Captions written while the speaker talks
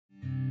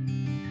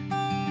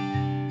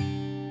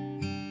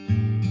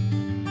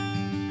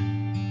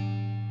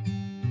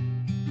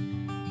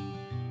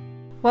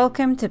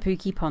Welcome to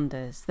Pooky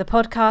Ponders, the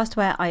podcast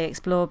where I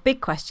explore big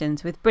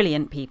questions with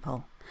brilliant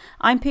people.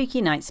 I'm Pooky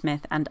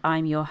Knightsmith and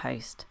I'm your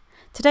host.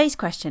 Today's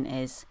question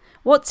is,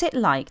 what's it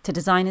like to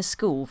design a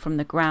school from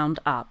the ground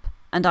up?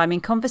 And I'm in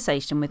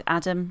conversation with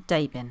Adam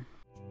Dabin.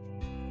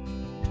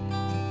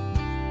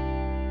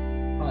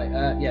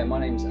 Hi, my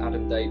name's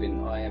Adam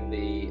Dabin. I am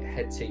the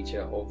head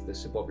teacher of the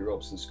Sir Bobby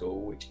Robson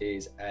School, which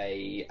is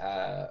a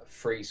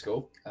free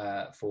school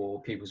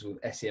for pupils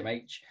with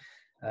SEMH,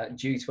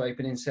 due to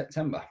open in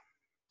September.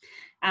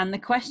 And the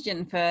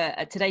question for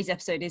today's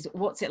episode is,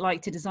 what's it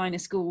like to design a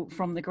school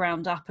from the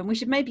ground up? And we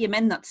should maybe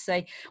amend that to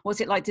say,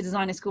 what's it like to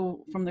design a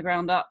school from the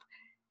ground up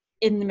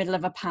in the middle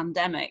of a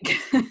pandemic?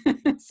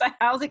 So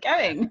how's it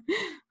going?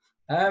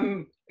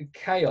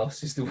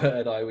 Chaos is the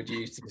word I would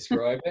use to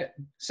describe it.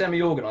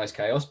 Semi-organised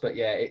chaos, but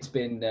yeah, it's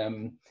been,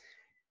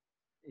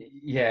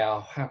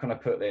 how can I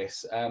put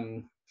this?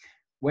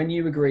 When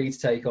you agree to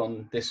take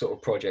on this sort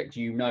of project,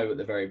 you know at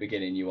the very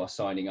beginning you are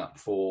signing up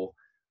for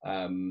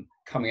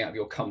coming out of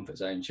your comfort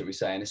zone, should we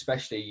say, and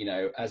especially,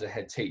 as a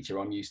head teacher,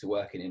 I'm used to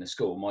working in a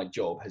school. My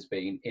job has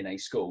been in a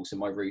school, so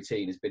my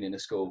routine has been in a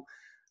school,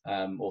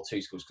 or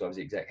two schools, because I was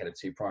the exec head of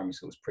two primary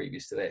schools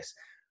previous to this.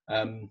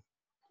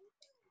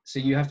 So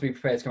you have to be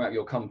prepared to come out of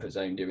your comfort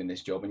zone doing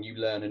this job, and you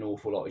learn an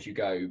awful lot as you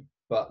go.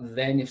 But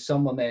then if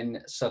someone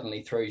then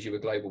suddenly throws you a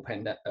global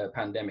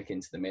pandemic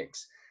into the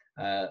mix,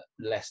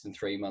 less than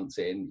 3 months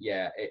in,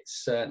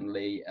 it's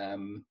certainly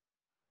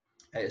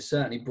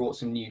brought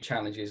some new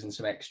challenges and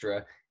some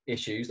extra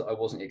issues that I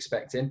wasn't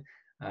expecting.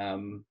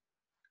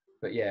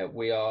 But yeah,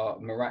 we are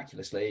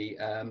miraculously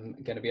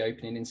going to be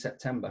opening in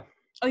September.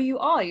 Oh, you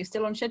are? You're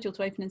still on schedule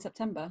to open in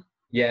September?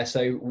 Yeah,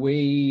 so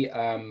we...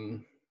 I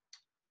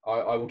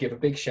will give a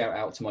big shout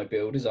out to my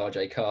builders,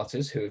 RJ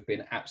Carters, who have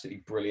been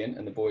absolutely brilliant,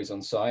 and the boys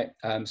on site.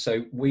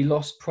 So we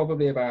lost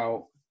probably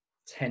about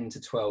 10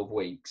 to 12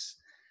 weeks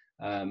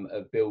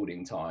of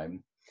building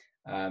time.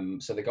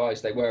 So the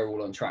guys, they were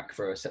all on track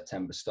for a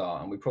September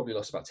start, and we probably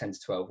lost about 10 to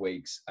 12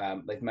 weeks.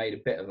 They've made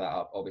a bit of that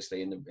up,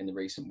 obviously, in the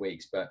recent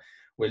weeks, but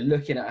we're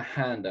looking at a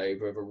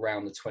handover of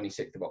around the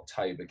 26th of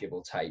October, give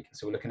or take.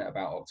 So we're looking at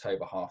about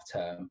October half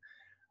term.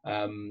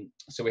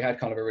 So we had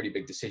kind of a really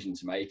big decision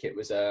to make. It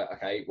was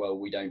okay, well,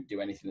 we don't do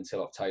anything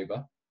until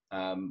October,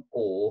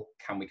 or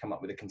can we come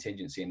up with a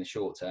contingency in the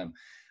short term?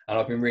 And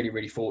I've been really,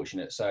 really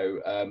fortunate. So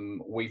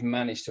we've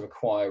managed to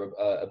acquire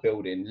a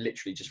building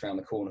literally just around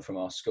the corner from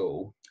our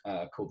school,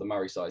 called the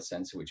Murrayside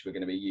Centre, which we're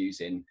going to be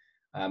using,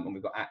 and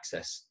we've got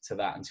access to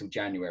that until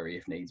January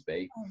if needs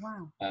be. Oh,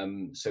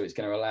 wow. So it's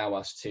going to allow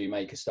us to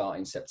make a start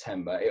in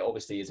September. It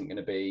obviously isn't going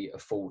to be a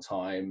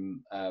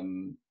full-time,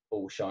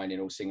 all shining,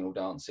 all singing, all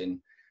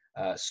dancing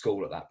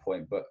school at that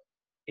point, but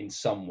in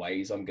some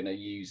ways I'm going to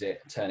use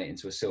it, turn it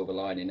into a silver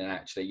lining, and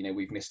actually,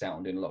 we've missed out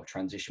on doing a lot of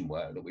transition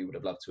work that we would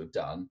have loved to have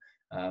done,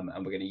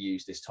 and we're going to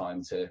use this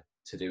time to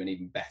do an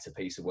even better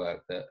piece of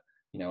work that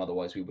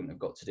otherwise we wouldn't have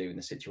got to do in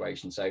the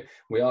situation. So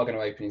we are going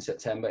to open in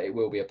September. It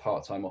will be a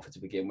part-time offer to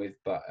begin with,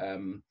 but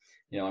I'm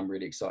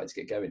really excited to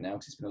get going now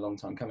because it's been a long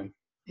time coming.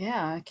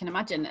 Yeah, I can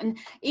imagine. And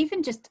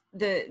even just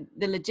the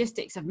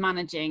logistics of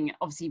managing,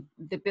 obviously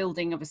the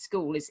building of a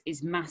school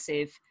is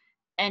massive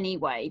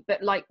anyway,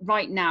 but like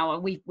right now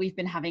we've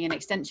been having an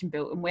extension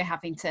built, and we're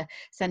having to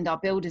send our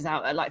builders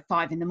out at like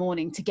 5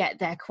 a.m. to get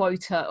their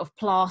quota of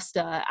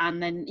plaster,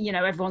 and then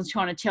everyone's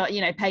trying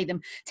to pay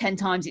them 10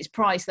 times its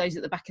price, those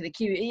at the back of the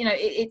queue.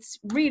 It's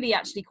really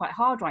actually quite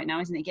hard right now,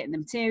 isn't it, getting the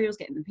materials,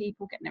 getting the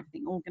people, getting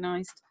everything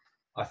organized.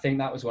 I think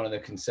that was one of the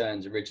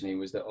concerns originally,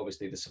 was that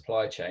obviously the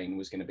supply chain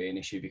was going to be an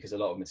issue because a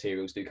lot of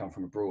materials do come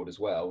from abroad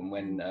as well. And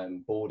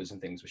when borders and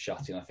things were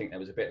shutting, I think there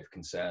was a bit of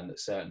concern that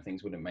certain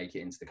things wouldn't make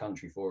it into the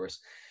country for us.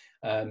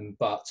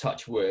 But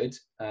touch wood,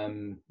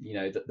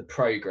 that the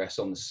progress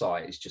on the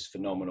site is just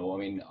phenomenal. I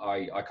mean,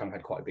 I kind of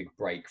had quite a big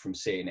break from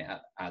seeing it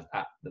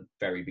at the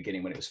very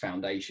beginning when it was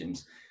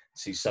foundations,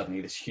 to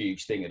suddenly this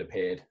huge thing had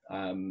appeared,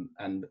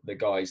 and the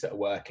guys that are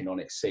working on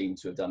it seem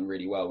to have done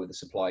really well with the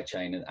supply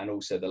chain and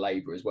also the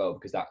labour as well,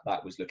 because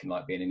that was looking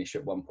like being an issue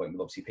at one point,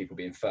 with obviously people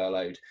being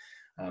furloughed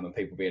and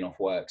people being off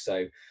work.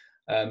 So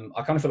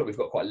I kind of feel like we've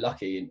got quite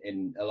lucky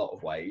in a lot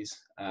of ways,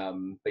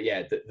 but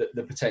yeah,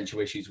 the potential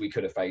issues we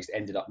could have faced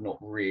ended up not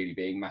really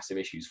being massive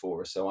issues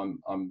for us. So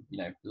I'm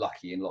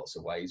lucky in lots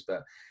of ways,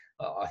 but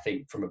I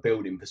think from a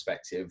building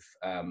perspective,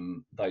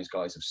 those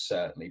guys have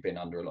certainly been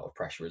under a lot of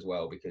pressure as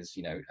well, because,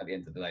 at the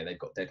end of the day, they've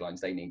got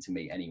deadlines they need to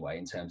meet anyway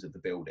in terms of the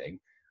building.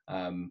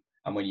 And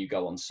when you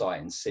go on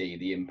site and see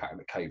the impact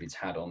that COVID's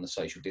had on the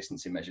social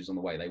distancing measures, on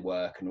the way they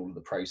work and all of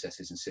the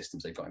processes and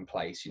systems they've got in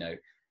place,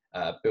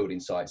 building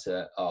sites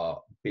are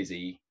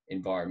busy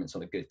environments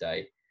on a good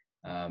day.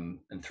 And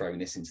throwing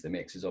this into the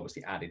mix has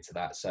obviously added to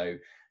that. So,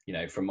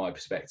 from my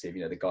perspective,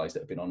 the guys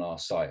that have been on our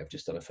site have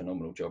just done a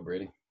phenomenal job,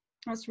 really.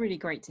 That's really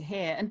great to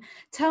hear. And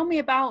tell me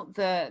about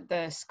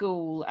the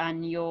school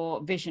and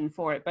your vision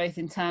for it, both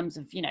in terms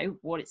of,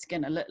 what it's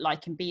going to look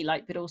like and be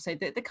like, but also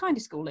the kind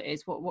of school it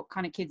is. What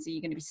kind of kids are you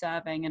going to be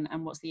serving,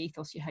 and what's the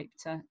ethos you hope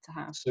to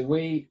have? So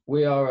we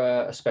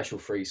are a special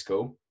free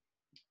school.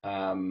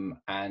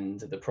 And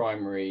the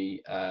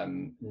primary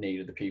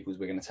need of the pupils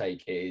we're going to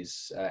take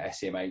is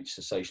SEMH,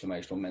 so social,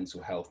 emotional,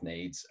 mental health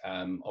needs.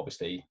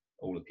 Obviously,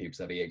 all the pupils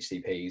have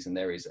EHCPs, and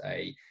there is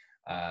a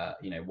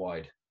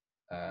wide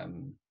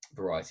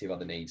variety of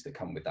other needs that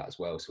come with that as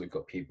well. So we've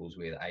got pupils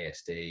with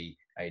ASD,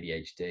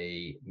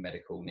 ADHD,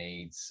 medical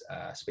needs,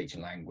 speech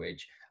and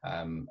language,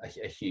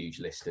 a huge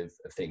list of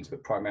things,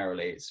 but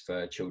primarily it's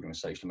for children with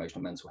social,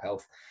 emotional, mental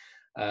health.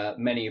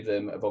 Many of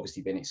them have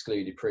obviously been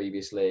excluded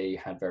previously,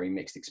 had very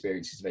mixed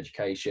experiences of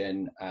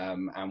education,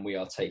 and we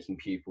are taking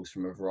pupils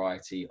from a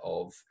variety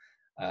of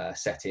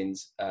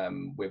settings.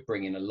 We're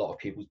bringing a lot of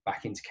pupils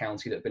back into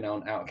county that have been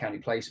on out-of-county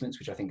placements,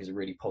 which I think is a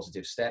really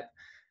positive step.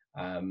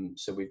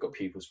 So we've got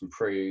pupils from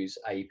PRUs,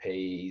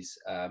 APs,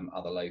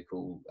 other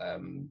local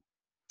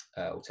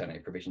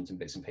alternative provisions and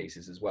bits and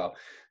pieces as well.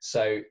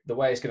 So the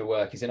way it's going to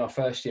work is in our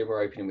first year,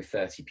 we're opening with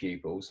 30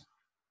 pupils.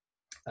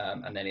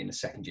 And then in the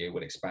second year,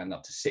 we'll expand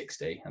up to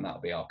 60, and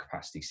that'll be our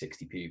capacity,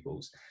 60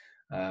 pupils.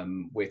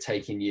 We're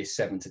taking years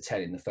 7 to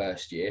 10 in the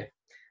first year,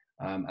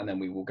 and then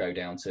we will go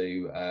down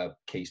to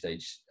key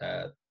stage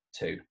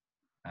 2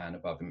 and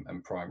above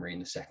and primary in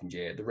the second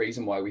year. The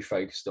reason why we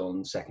focused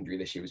on secondary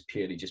this year was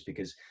purely just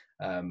because,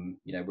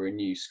 we're a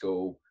new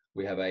school.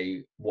 We have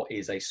what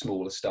is a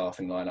smaller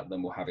staffing lineup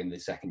than we'll have in the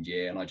second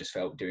year. And I just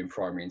felt doing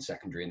primary and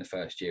secondary in the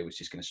first year was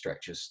just going to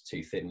stretch us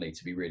too thinly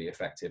to be really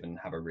effective and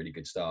have a really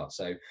good start.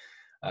 So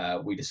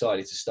we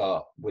decided to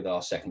start with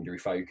our secondary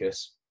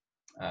focus.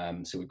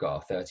 So we've got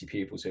our 30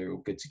 pupils who are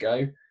all good to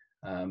go.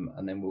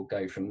 And then we'll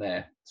go from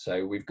there.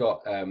 So we've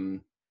got,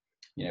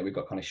 we've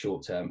got kind of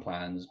short-term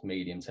plans,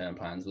 medium-term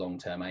plans,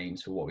 long-term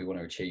aims for what we want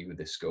to achieve with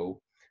this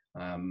school.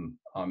 I'm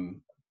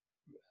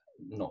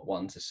not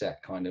one to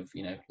set kind of,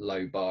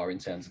 low bar in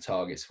terms of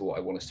targets for what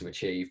I want us to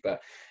achieve.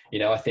 But,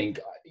 I think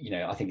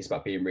it's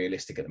about being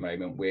realistic at the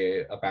moment.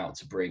 We're about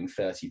to bring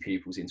 30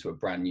 pupils into a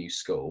brand new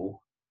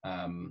school.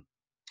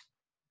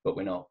 But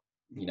we're not,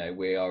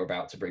 we are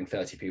about to bring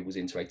 30 pupils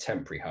into a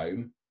temporary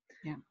home,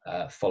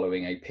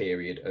 following a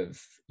period of,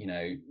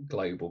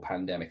 global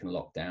pandemic and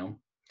lockdown.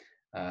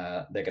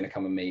 They're going to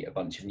come and meet a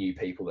bunch of new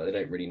people that they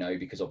don't really know,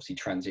 because obviously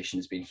transition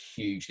has been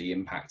hugely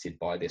impacted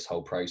by this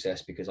whole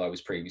process, because I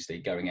was previously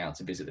going out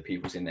to visit the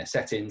pupils in their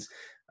settings.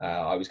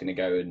 I was going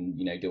to go and,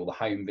 do all the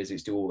home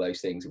visits, do all those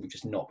things that we've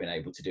just not been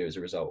able to do as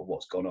a result of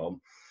what's gone on.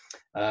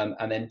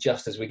 And then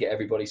just as we get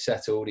everybody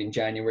settled in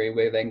January,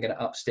 we're then going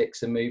to up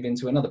sticks and move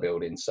into another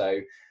building. So,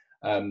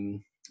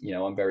 I'm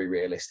very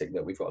realistic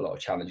that we've got a lot of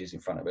challenges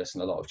in front of us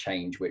and a lot of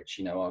change, which,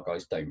 our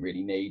guys don't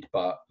really need,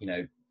 but,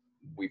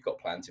 we've got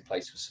plans in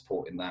place for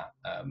supporting that.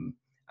 And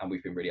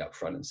we've been really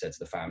upfront and said to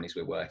the families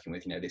we're working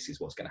with, this is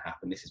what's going to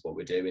happen. This is what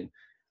we're doing.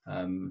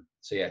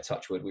 So yeah,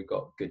 touch wood, we've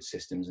got good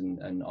systems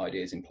and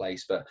ideas in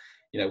place, but,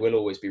 we'll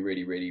always be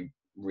really, really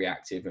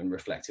reactive and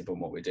reflective on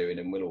what we're doing,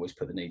 and we'll always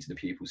put the needs of the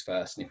pupils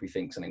first. And if we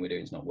think something we're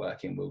doing is not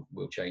working,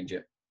 we'll change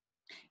it.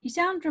 You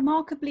sound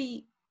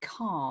remarkably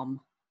calm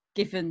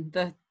given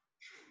the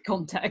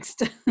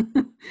context.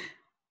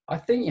 I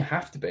think you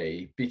have to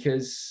be,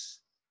 because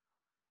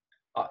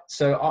I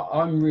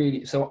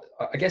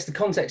guess the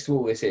context of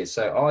all this is,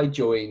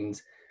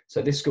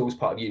 so this school's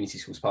part of Unity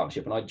Schools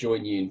Partnership, and I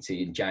joined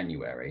Unity in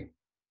January.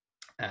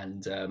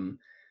 And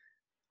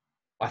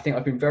I think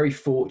I've been very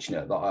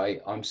fortunate that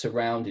I'm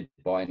surrounded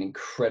by an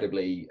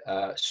incredibly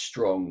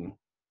strong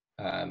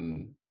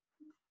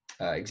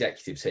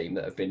executive team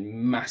that have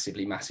been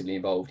massively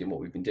involved in what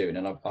we've been doing.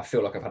 And I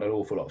feel like I've had an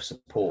awful lot of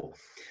support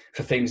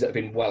for things that have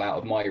been well out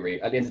of my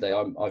reach. At the end of the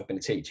day, I've been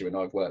a teacher and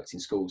I've worked in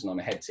schools and I'm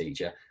a head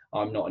teacher.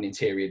 I'm not an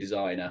interior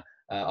designer.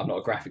 I'm not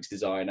a graphics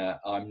designer.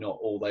 I'm not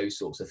all those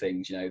sorts of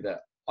things, that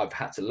I've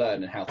had to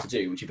learn and how to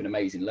do, which have been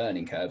amazing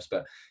learning curves.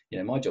 But,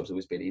 my job's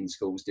always been in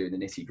schools doing the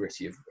nitty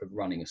gritty of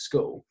running a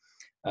school.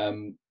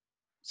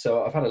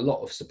 So I've had a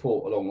lot of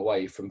support along the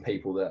way from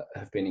people that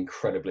have been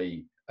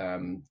incredibly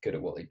good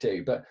at what they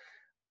do. But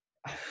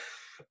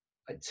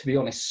to be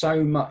honest,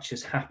 so much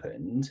has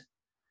happened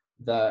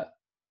that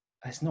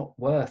it's not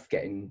worth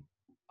getting.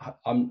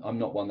 I'm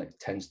not one that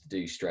tends to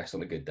do stress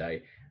on a good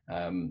day.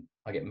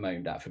 I get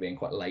moaned at for being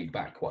quite laid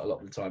back quite a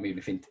lot of the time, even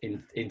if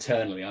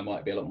internally I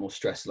might be a lot more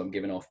stressed than I'm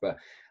giving off. But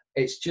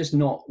it's just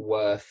not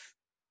worth.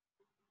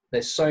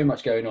 There's so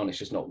much going on. It's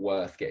just not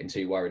worth getting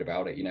too worried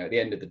about it. At the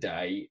end of the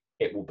day,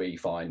 it will be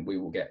fine. We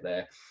will get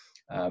there.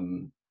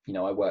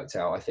 I worked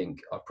out, I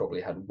think I've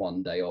probably had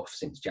one day off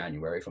since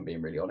January, if I'm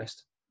being really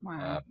honest.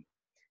 Wow.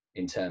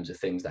 In terms of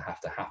things that have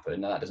to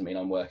happen. Now, that doesn't mean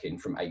I'm working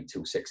from 8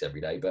 till 6 every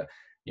day, but,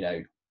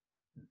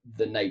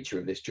 the nature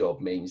of this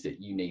job means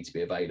that you need to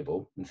be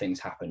available, and things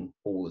happen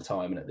all the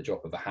time and at the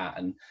drop of a hat.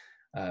 And,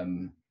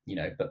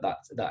 but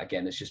that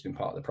again, has just been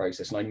part of the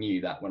process. And I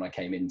knew that when I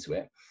came into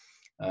it.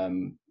 But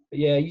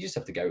yeah, you just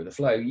have to go with the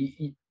flow.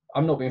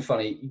 I'm not being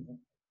funny.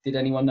 Did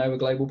anyone know a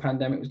global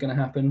pandemic was going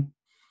to happen?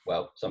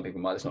 Well, some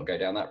people might just not go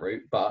down that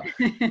route, but,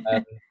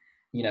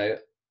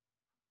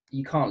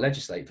 you can't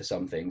legislate for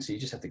some things. So you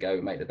just have to go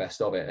and make the best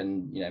of it.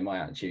 And, my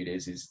attitude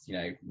is,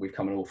 we've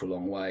come an awful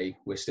long way.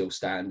 We're still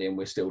standing.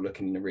 We're still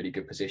looking in a really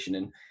good position.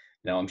 And,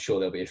 I'm sure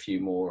there'll be a few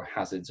more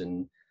hazards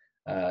and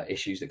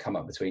issues that come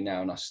up between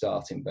now and us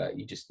starting, but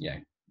you just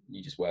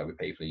work with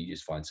people, you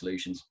just find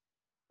solutions.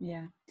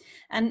 Yeah.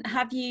 And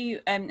have you,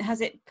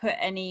 has it put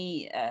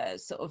any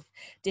sort of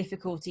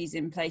difficulties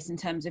in place in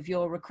terms of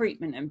your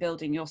recruitment and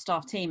building your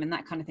staff team and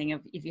that kind of thing,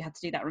 if you had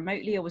to do that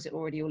remotely, or was it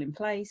already all in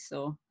place?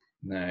 Or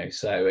no,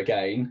 so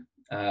again,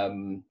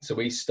 so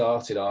we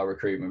started our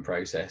recruitment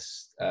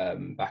process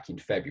back in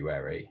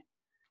February,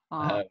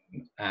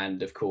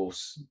 and of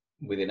course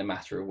within a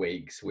matter of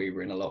weeks we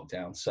were in a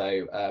lockdown.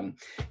 So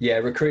yeah,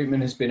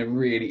 recruitment has been a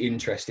really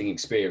interesting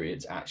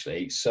experience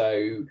actually.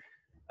 So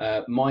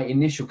my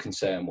initial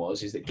concern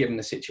is that given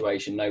the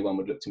situation, no one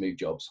would look to move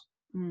jobs.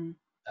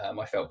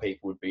 I felt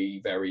people would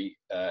be very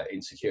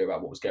insecure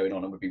about what was going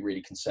on and would be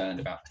really concerned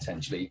about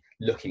potentially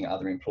looking at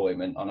other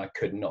employment, and I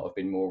could not have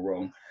been more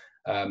wrong.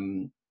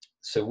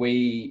 So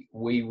we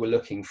were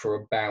looking for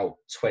about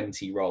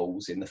 20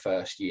 roles in the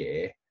first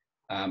year,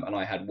 and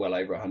I had well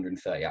over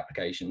 130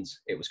 applications.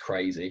 It was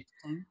crazy.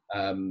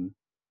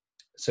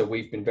 So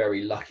we've been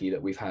very lucky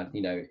that we've had,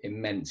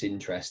 immense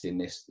interest in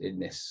this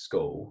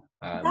school.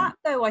 That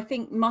though, I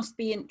think must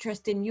be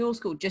interest in your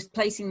school, just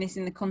placing this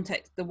in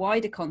the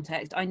wider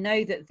context. I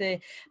know that the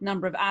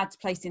number of ads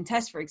placed in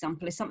tests, for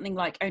example, is something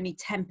like only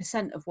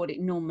 10% of what it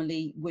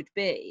normally would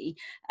be.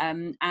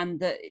 And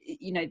that,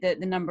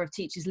 the number of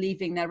teachers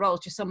leaving their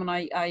roles, just someone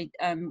I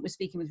was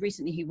speaking with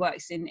recently who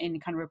works in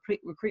kind of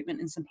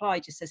recruitment and supply,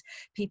 just says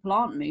people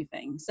aren't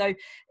moving. So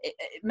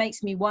it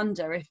makes me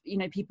wonder if,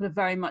 people are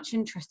very much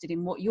interested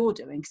in what you're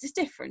doing, because it's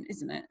different,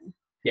 isn't it?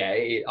 Yeah,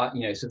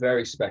 it's a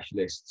very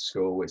specialist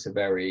school. It's a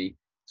very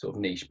sort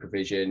of niche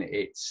provision.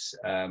 It's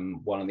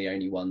one of the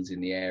only ones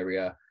in the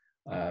area.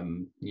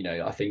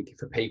 I think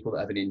for people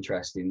that have an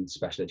interest in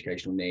special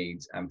educational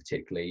needs, and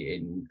particularly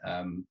in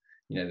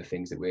the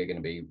things that we're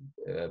going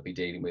to be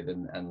dealing with,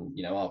 and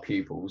our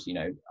pupils,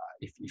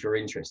 if you're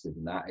interested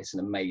in that, it's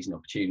an amazing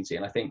opportunity.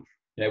 And I think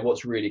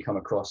what's really come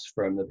across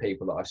from the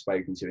people that I've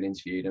spoken to and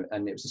interviewed,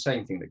 and it was the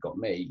same thing that got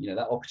me,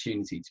 that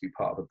opportunity to be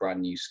part of a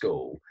brand new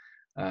school.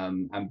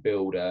 And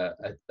build a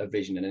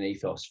vision and an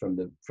ethos from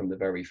the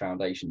very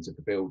foundations of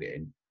the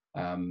building.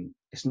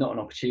 It's not an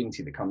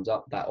opportunity that comes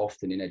up that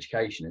often in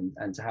education,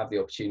 and to have the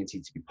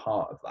opportunity to be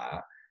part of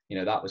that,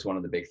 that was one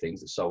of the big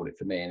things that sold it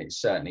for me. And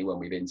it's certainly, when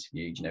we've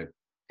interviewed,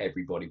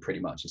 everybody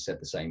pretty much has said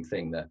the same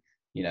thing, that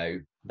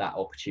that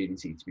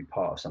opportunity to be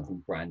part of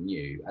something brand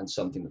new and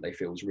something that they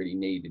feel is really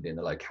needed in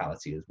the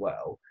locality as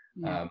well.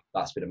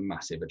 That's been a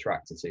massive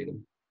attractor to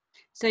them.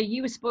 So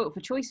you were spoiled for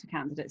choice for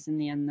candidates in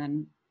the end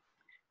then?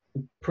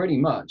 Pretty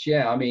much,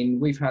 yeah. I mean,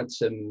 we've had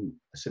some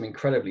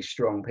incredibly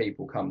strong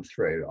people come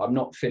through. I'm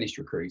not finished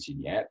recruiting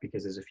yet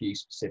because there's a few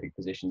specific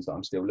positions that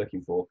I'm still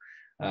looking for,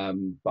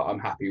 but I'm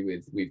happy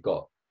with, we've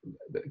got,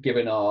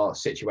 given our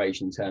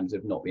situation in terms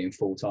of not being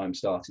full-time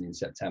starting in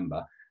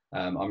September,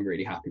 I'm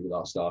really happy with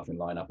our staffing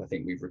lineup. I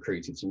think we've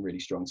recruited some really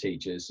strong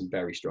teachers, some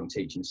very strong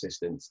teaching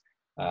assistants.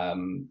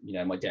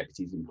 My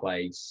deputy's in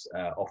place,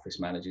 office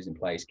managers in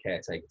place,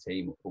 caretaker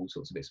team, all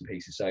sorts of bits and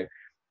pieces. So,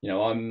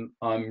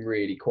 I'm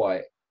really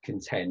quite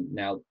content.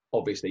 Now,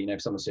 obviously,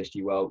 if someone says to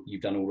you, well,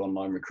 you've done all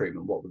online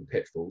recruitment, what were the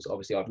pitfalls?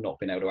 Obviously, I've not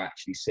been able to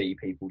actually see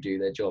people do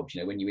their jobs.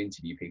 When you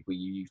interview people,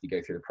 you usually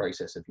go through the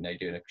process of,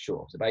 doing a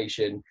short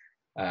observation,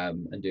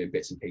 and doing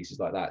bits and pieces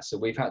like that. So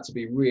we've had to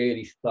be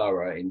really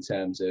thorough in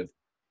terms of,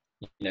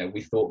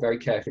 we thought very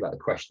carefully about the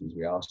questions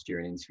we asked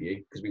during an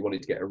interview, because we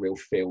wanted to get a real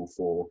feel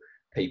for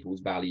people's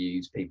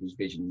values, people's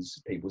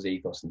visions, people's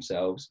ethos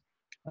themselves.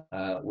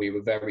 We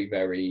were very,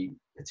 very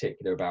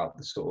particular about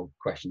the sort of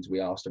questions we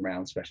asked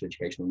around special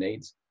educational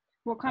needs.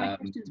 What kind of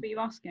questions were you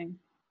asking?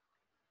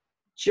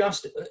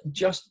 Just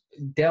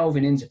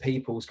delving into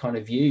people's kind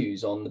of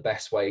views on the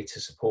best way to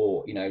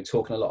support,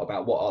 talking a lot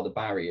about what are the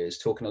barriers,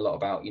 talking a lot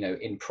about,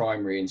 in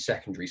primary and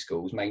secondary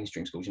schools,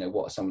 mainstream schools,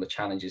 what are some of the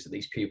challenges that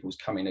these pupils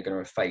coming are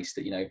going to face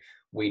that,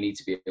 we need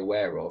to be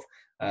aware of.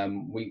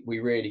 We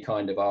really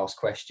kind of asked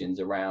questions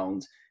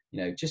around,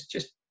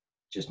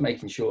 just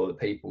making sure that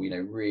people,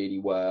 really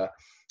were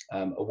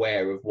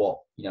aware of what,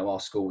 our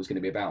school was going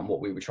to be about and what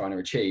we were trying to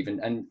achieve.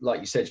 And like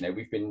you said,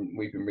 we've been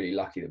really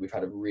lucky that we've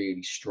had a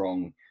really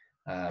strong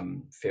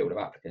field of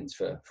applicants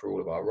for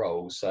all of our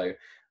roles. So,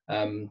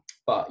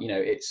 but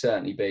it's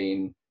certainly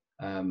been,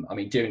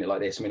 doing it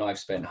like this. I've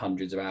spent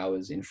hundreds of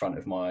hours in front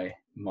of my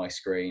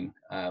screen,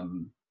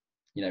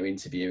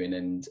 interviewing,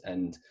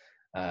 and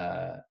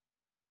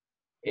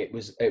it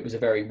was a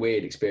very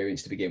weird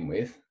experience to begin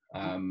with.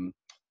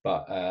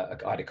 But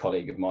I had a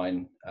colleague of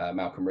mine,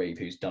 Malcolm Reeve,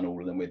 who's done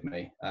all of them with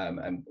me.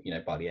 And,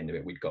 by the end of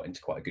it, we'd got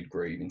into quite a good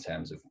groove in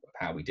terms of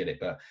how we did it.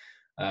 But,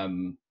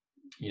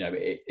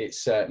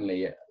 it's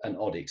certainly an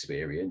odd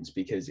experience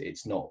because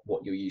it's not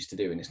what you're used to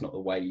doing. It's not the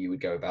way you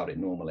would go about it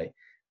normally.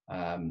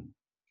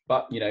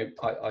 But,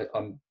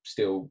 I'm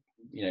still,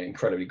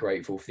 incredibly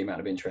grateful for the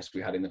amount of interest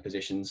we had in the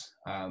positions.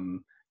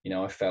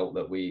 I felt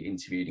that we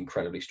interviewed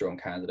incredibly strong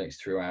candidates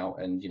throughout,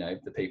 and,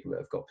 the people that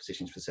have got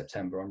positions for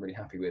September, I'm really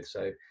happy with.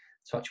 So,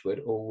 touch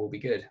wood, all will be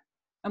good.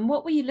 And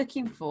what were you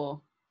looking for?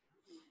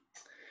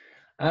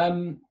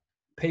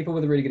 People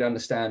with a really good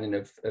understanding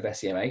of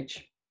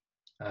SEMH,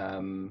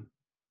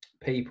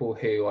 people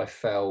who I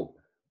felt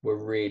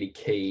were really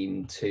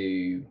keen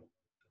to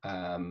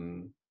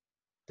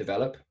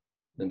develop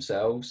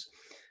themselves.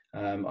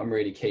 I'm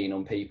really keen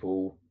on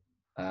people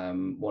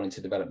wanting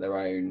to develop their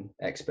own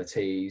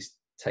expertise,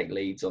 take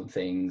leads on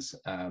things.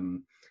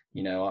 I'm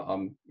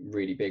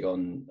really big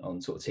on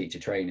sort of teacher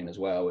training as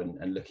well,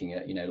 and looking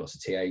at, lots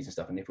of TAs and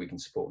stuff, and if we can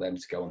support them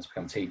to go on to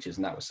become teachers.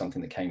 And that was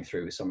something that came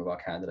through with some of our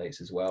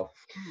candidates as well.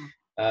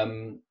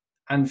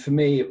 And for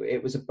me,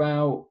 it was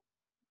about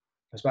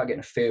getting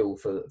a feel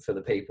for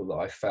the people that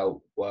I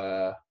felt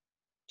were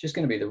just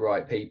going to be the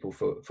right people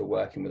for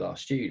working with our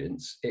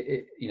students.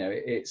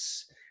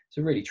 It's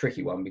a really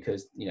tricky one,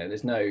 because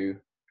there's no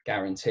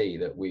guarantee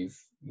that we've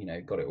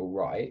got it all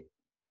right,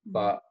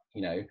 but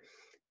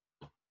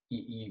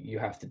you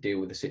have to deal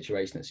with the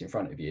situation that's in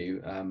front of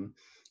you.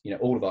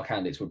 All of our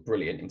candidates were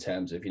brilliant in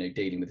terms of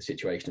dealing with the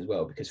situation as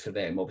well, because for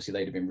them, obviously,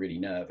 they'd have been really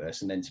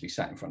nervous, and then to be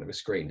sat in front of a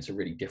screen, it's a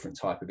really different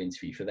type of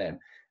interview for them,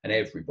 and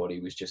everybody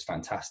was just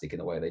fantastic in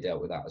the way they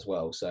dealt with that as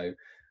well. So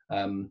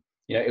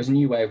it was a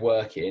new way of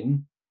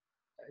working.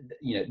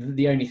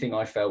 The only thing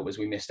I felt was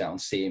we missed out on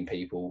seeing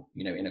people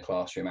in a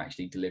classroom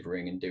actually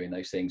delivering and doing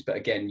those things. But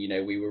again,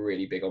 we were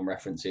really big on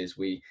references.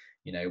 We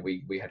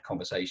had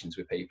conversations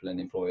with people and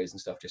employers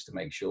and stuff, just to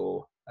make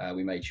sure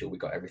we made sure we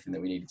got everything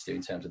that we needed to do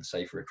in terms of the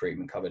safer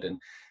recruitment covered. And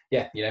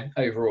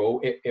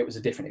overall it was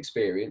a different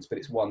experience, but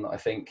it's one that I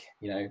think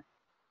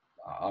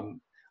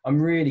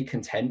I'm really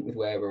content with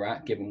where we're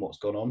at, given what's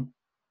gone on.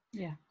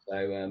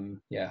 So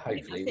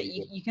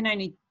hopefully you can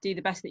only do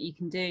the best that you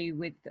can do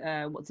with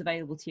what's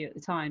available to you at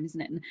the time,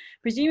 isn't it? And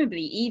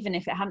presumably, even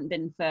if it hadn't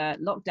been for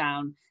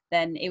lockdown,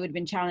 then it would have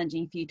been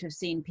challenging for you to have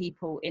seen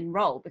people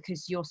enroll,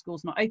 because your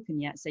school's not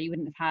open yet, so you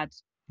wouldn't have had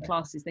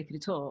classes they could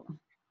have taught.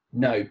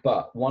 No,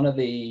 but one of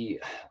the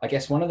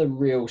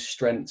real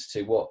strengths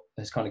to what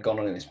has kind of gone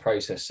on in this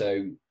process,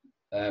 so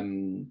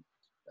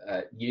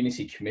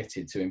Unity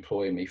committed to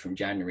employing me from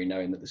January,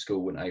 knowing that the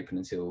school wouldn't open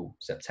until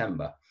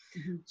September.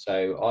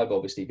 So I've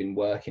obviously been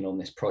working on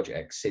this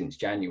project since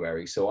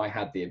January. So I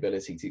had the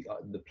ability to,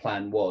 the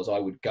plan was I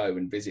would go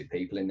and visit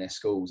people in their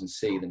schools and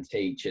see them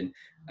teach. And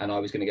I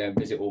was going to go and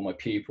visit all my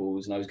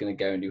pupils, and I was going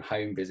to go and do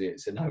home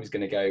visits, and I was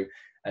going to go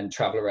and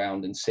travel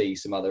around and see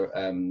some other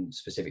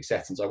specific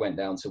settings. I went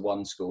down to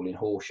one school in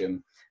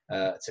Horsham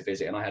to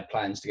visit, and I had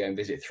plans to go and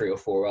visit 3 or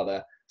 4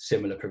 other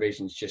similar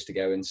provisions, just to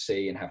go and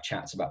see and have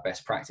chats about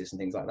best practice and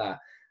things like that.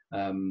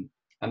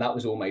 And that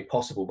was all made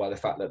possible by the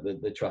fact that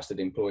the trust had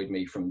employed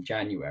me from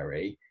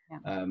January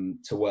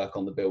to work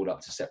on the build up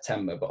to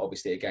September. But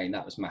obviously, again,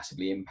 that was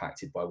massively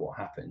impacted by what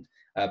happened.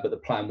 But the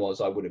plan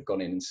was I would have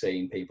gone in and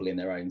seen people in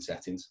their own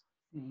settings.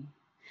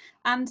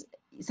 And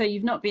so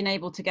you've not been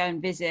able to go and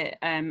visit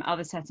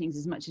other settings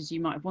as much as you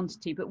might have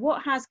wanted to, but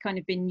what has kind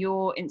of been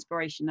your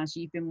inspiration as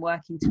you've been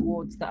working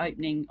towards the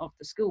opening of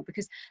the school?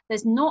 Because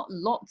there's not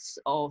lots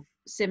of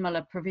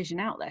similar provision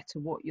out there to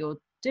what you're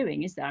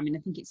doing, is there? I mean, I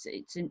think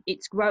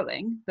it's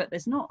growing, but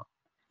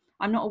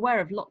I'm not aware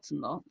of lots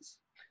and lots.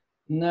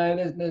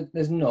 No,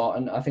 there's not.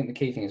 And I think the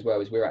key thing as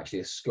well is we're actually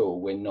a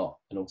school. We're not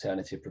an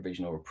alternative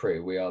provision or a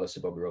PRU. We are the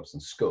Sir Bobby Robson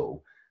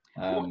School.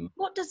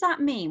 What does that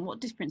mean?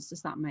 What difference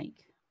does that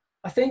make?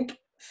 I think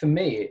for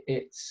me,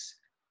 it's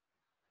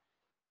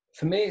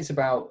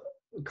about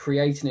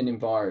creating an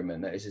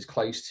environment that is as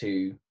close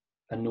to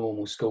a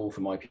normal school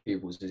for my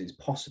pupils as is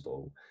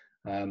possible.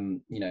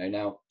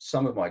 Now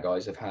some of my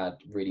guys have had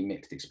really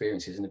mixed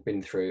experiences and have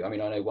been through, I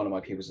know one of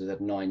my pupils has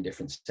had 9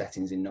 different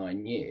settings in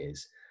 9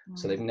 years.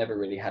 So they've never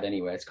really had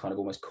anywhere to kind of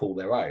almost call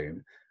their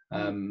own.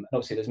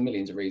 Obviously there's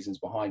millions of reasons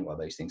behind why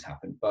those things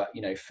happen. But,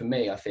 for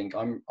me, I think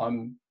I'm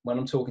when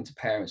I'm talking to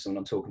parents and when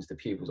I'm talking to the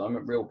pupils, I'm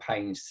at real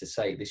pains to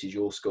say, this is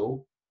your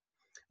school.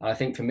 And I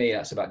think for me,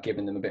 that's about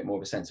giving them a bit more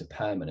of a sense of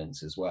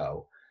permanence as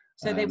well.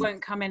 So they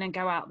won't come in and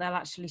go out, they'll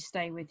actually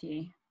stay with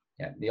you.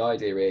 Yeah, the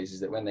idea is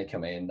that when they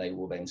come in, they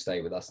will then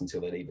stay with us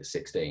until they leave at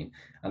 16.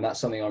 And that's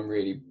something I'm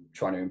really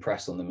trying to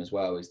impress on them as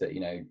well, is that,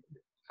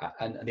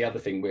 and the other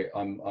thing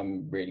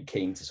I'm really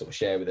keen to sort of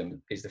share with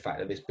them is the fact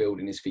that this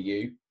building is for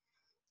you.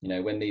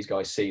 When these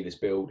guys see this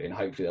building,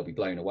 hopefully they'll be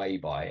blown away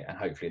by it, and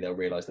hopefully they'll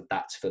realise that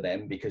that's for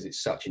them, because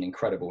it's such an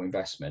incredible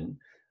investment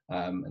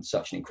and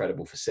such an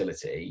incredible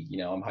facility.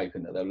 I'm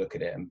hoping that they'll look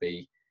at it and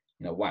be,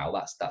 wow,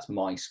 that's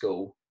my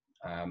school.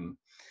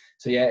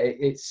 So yeah,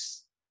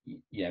 it's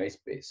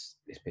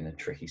been a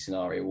tricky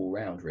scenario all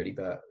round, really,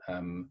 but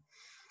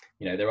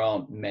there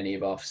aren't many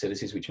of our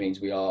facilities, which means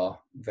we are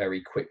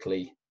very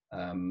quickly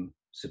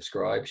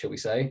subscribed, shall we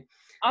say.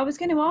 I was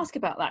going to ask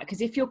about that, because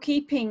if you're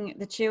keeping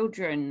the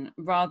children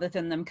rather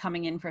than them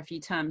coming in for a few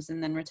terms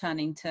and then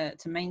returning to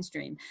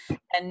mainstream,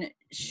 then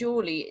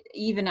surely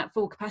even at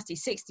full capacity,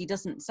 60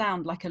 doesn't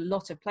sound like a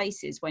lot of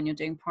places when you're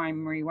doing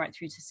primary right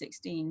through to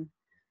 16.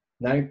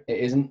 No, it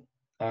isn't.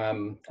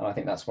 And I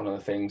think that's one of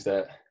the things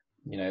that,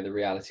 the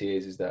reality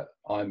is that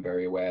I'm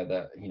very aware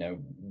that,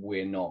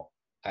 we're not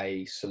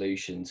a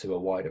solution to a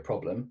wider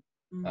problem.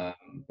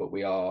 But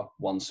we are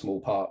one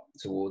small part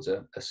towards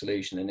a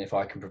solution. And if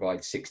I can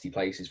provide 60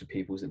 places for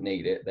pupils that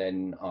need it,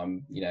 then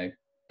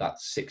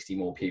that's 60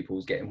 more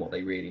pupils getting what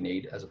they really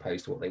need as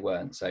opposed to what they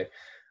weren't. So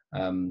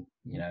you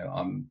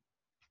know,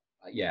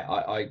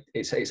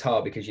 it's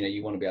hard because, you know,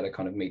 you want to be able to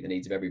kind of meet the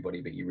needs of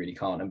everybody, but you really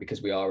can't. And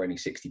because we are only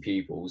 60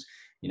 pupils,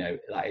 you know,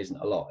 that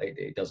isn't a lot.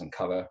 It doesn't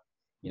cover,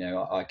 you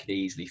know, I could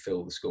easily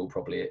fill the school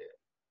probably,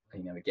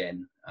 you know,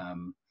 again,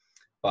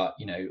 but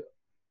you know,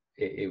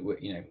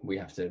 you know, we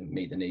have to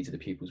meet the needs of the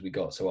pupils we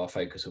got, so our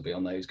focus will be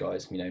on those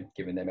guys, you know,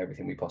 giving them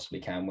everything we possibly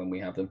can when we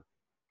have them.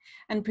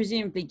 And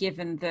presumably,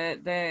 given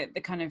the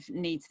kind of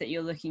needs that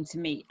you're looking to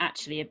meet,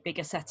 actually a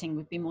bigger setting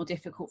would be more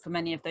difficult for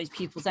many of those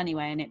pupils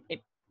anyway, and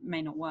it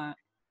may not work.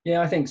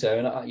 Yeah, I think so.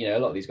 And you know, a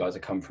lot of these guys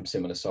have come from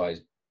similar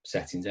size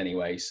settings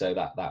anyway, so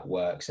that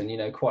works. And you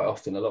know, quite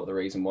often a lot of the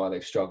reason why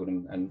they've struggled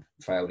and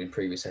failed in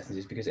previous settings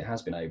is because it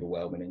has been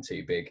overwhelming and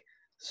too big.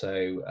 So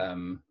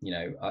you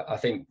know, I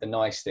think the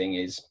nice thing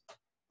is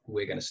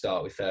we're going to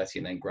start with 30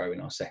 and then grow in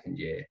our second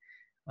year.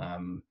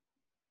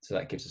 So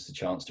that gives us a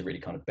chance to really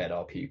kind of bed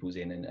our pupils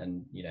in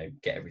and you know,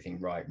 get everything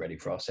right, ready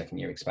for our second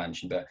year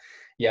expansion. But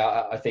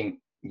yeah, I think,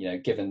 you know,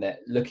 given that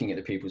looking at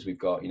the pupils we've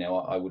got, you know,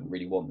 I wouldn't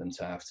really want them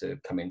to have to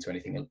come into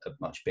anything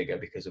much bigger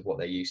because of what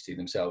they're used to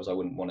themselves. I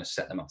wouldn't want to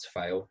set them up to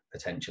fail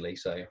potentially.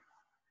 So.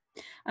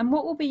 And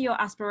what will be your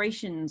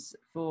aspirations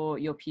for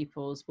your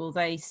pupils? Will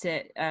they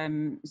sit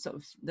sort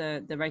of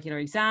the regular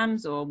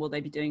exams, or will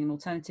they be doing an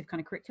alternative kind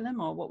of curriculum,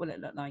 or what will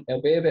it look like?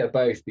 It'll be a bit of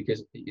both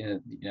because,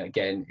 you know,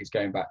 again, it's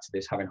going back to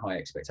this having high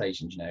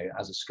expectations. You know,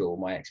 as a school,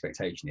 my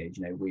expectation is,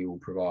 you know, we will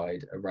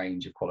provide a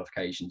range of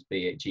qualifications,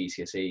 be it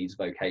GCSEs,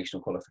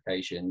 vocational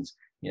qualifications,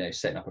 you know,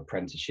 setting up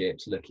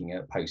apprenticeships, looking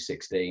at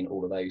post-16,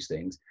 all of those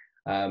things.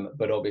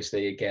 But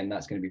obviously, again,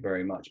 that's going to be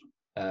very much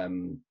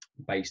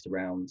based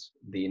around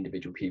the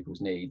individual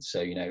pupils' needs.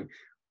 So, you know,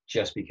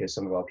 just because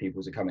some of our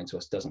pupils are coming to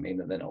us doesn't mean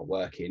that they're not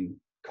working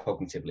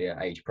cognitively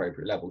at age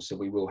appropriate levels. So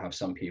we will have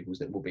some pupils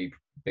that will be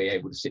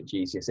able to sit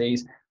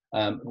GCSEs.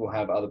 We'll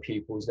have other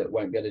pupils that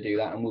won't be able to do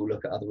that, and we'll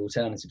look at other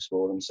alternatives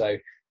for them. So,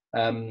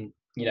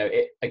 you know,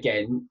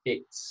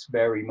 it's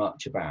very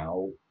much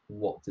about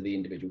what do the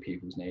individual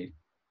pupils need.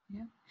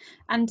 Yeah.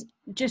 And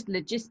just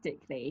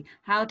logistically,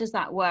 how does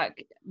that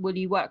work? Will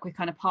you work with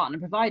kind of partner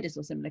providers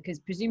or similar? Because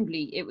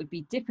presumably it would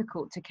be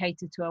difficult to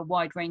cater to a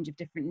wide range of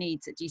different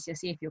needs at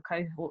GCSE if your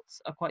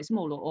cohorts are quite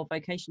small, or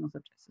vocational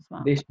subjects as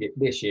well.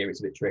 This year it's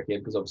a bit trickier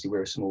because obviously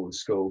we're a smaller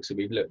school, so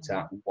we've looked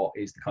at what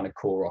is the kind of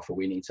core offer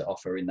we need to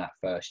offer in that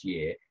first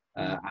year.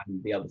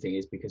 And the other thing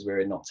is, because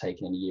we're not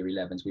taking any year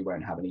 11s, we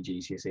won't have any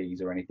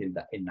GCSEs or anything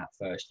that in that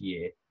first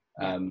year.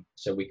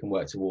 So we can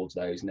work towards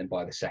those, and then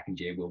by the second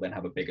year we'll then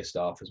have a bigger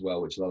staff as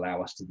well, which will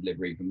allow us to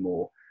deliver even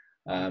more.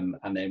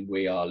 And then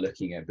we are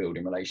looking at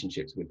building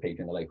relationships with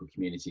people in the local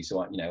community.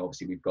 So, you know,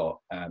 obviously we've got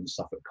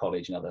Suffolk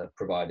College and other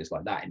providers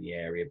like that in the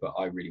area, but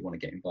I really want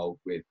to get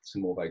involved with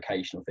some more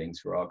vocational things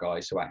for our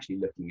guys. So actually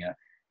looking at,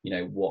 you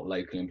know, what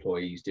local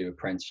employees do,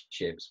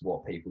 apprenticeships,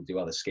 what people do,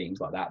 other schemes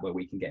like that, where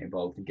we can get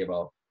involved and give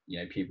our, you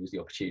know, pupils the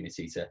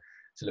opportunity to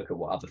look at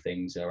what other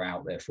things are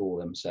out there for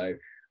them. So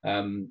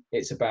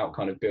it's about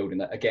kind of building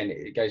that. Again,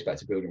 it goes back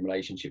to building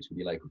relationships with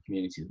your local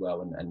community as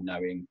well, and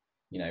knowing,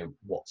 you know,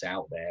 what's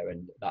out there.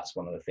 And that's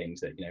one of the things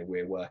that, you know,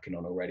 we're working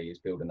on already, is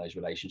building those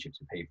relationships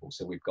with people.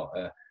 So we've got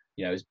a,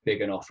 you know, as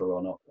big an offer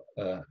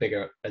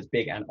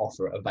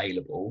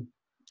available,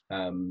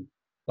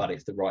 but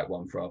it's the right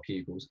one for our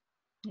pupils.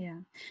 Yeah.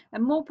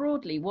 And more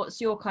broadly, what's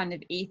your kind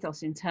of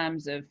ethos in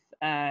terms of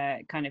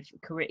kind of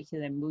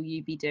curriculum? Will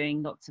you be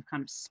doing lots of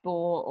kind of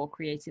sport or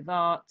creative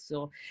arts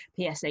or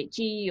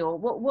PSHE, or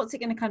what's it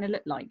going to kind of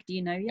look like? Do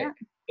you know yet?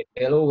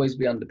 It'll always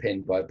be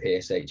underpinned by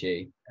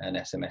PSHE and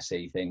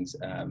SMSE things,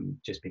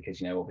 just because,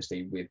 you know,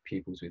 obviously with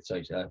pupils with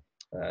social,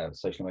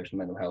 emotional,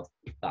 mental health,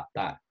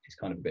 that is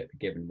kind of a bit of a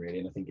given, really.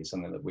 And I think it's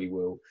something that we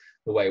will,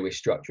 the way we're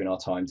structuring our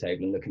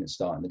timetable and looking at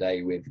starting the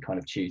day with kind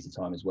of Tuesday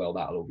time as well,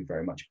 that'll all be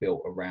very much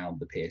built around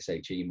the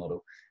PSHE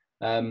model.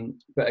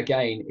 But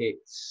again,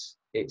 it's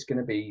going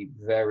to be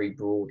very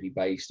broadly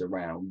based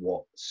around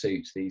what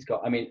suits these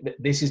guys. I mean,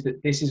 this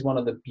is one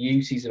of the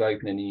beauties of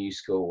opening a new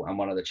school, and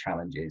one of the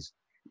challenges,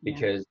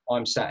 because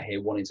I'm sat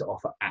here wanting to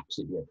offer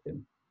absolutely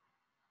everything,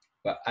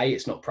 but A,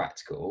 it's not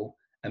practical,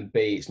 and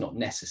B, it's not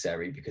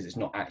necessary because it's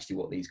not actually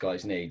what these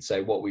guys need.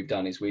 So what we've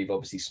done is we've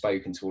obviously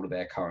spoken to all of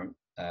their current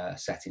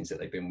settings that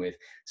they've been with,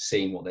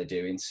 seen what they're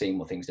doing, seen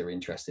what things they're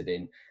interested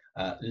in,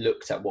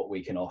 looked at what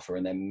we can offer,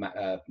 and then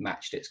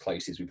matched it as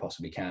close as we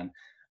possibly can.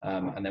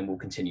 And then we'll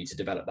continue to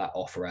develop that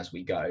offer as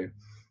we go.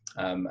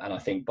 And I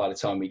think by the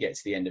time we get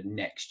to the end of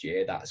next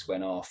year, that's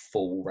when our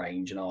full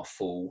range and our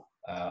full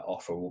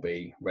offer will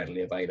be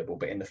readily available.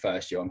 But in the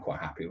first year, I'm quite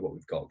happy with what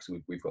we've got,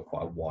 because we've got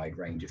quite a wide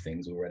range of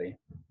things already.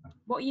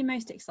 What are you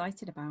most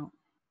excited about?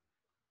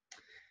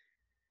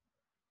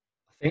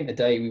 I think the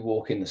day we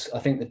walk in, I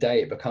think the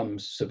day it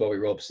becomes Sir Bobby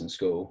Robson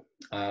School.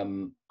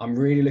 I'm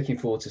really looking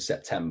forward to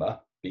September,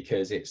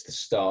 because it's the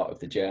start of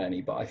the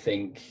journey. But I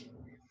think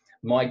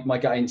my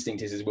gut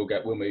instinct is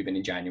we'll move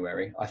in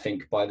January. I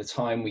think by the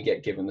time we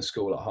get given the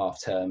school at half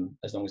term,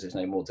 as long as there's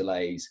no more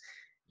delays,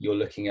 you're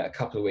looking at a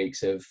couple of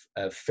weeks of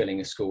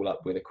filling a school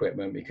up with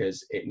equipment,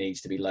 because it needs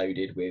to be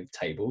loaded with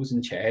tables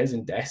and chairs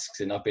and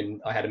desks. And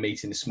I had a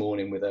meeting this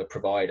morning with a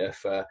provider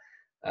for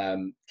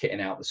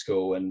kitting out the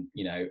school, and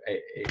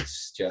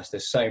it's just,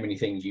 there's so many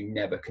things you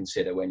never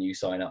consider when you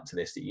sign up to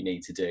this that you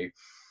need to do,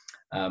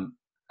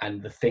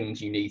 and the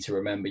things you need to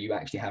remember you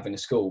actually have in a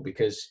school,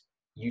 because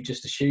you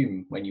just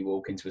assume when you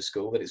walk into a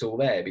school that it's all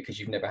there because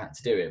you've never had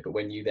to do it. But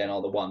when you then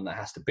are the one that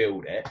has to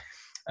build it,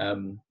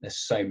 there's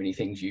so many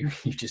things you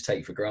just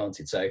take for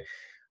granted. So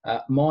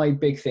my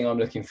big thing I'm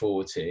looking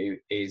forward to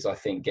is, I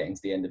think, getting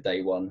to the end of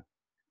day one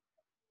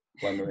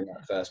when we're in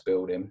that first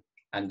building,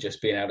 and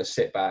just being able to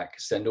sit back,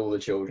 send all the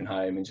children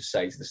home, and just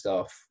say to the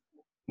staff,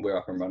 we're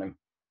up and running.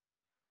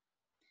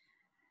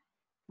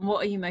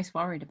 What are you most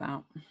worried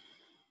about?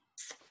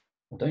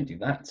 Well, don't do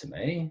that to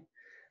me.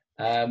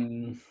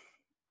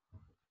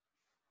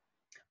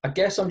 I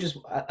guess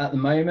at the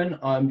moment,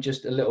 I'm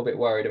just a little bit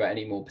worried about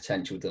any more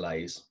potential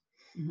delays.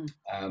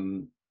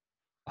 Mm-hmm.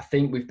 I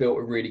think we've built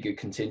a really good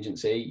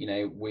contingency.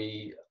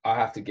 I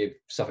have to give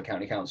Suffolk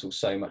County Council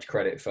so much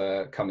credit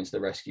for coming to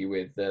the rescue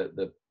with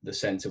the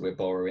centre we're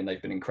borrowing.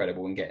 They've been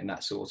incredible in getting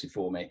that sorted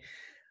for me,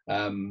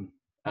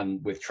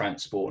 and with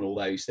transport and all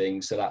those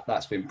things. So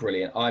that's been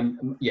brilliant.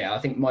 I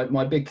think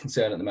my big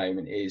concern at the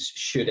moment is,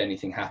 should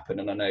anything happen,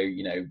 and I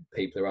know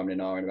people are umming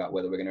and ahhing about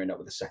whether we're going to end up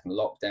with a second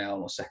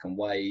lockdown or second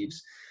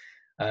waves.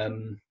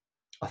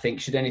 I think,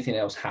 should anything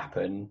else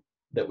happen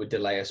that would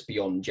delay us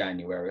beyond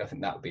January, I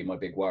think that would be my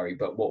big worry.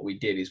 But what we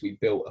did is we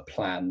built a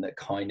plan that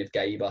kind of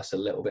gave us a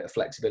little bit of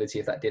flexibility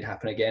if that did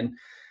happen again,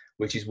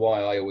 which is why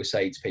I always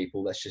say to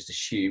people, let's just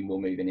assume we'll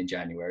move in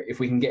January.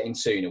 If we can get in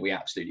sooner, we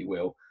absolutely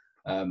will.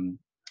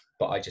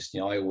 But I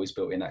always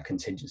built in that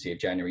contingency of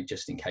January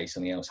just in case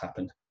something else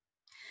happened.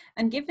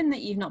 And given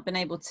that you've not been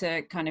able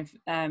to kind of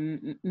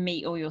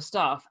meet all your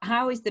staff,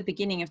 how is the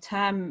beginning of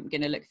term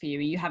going to look for you?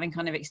 Are you having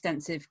kind of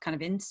extensive kind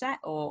of inset,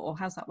 or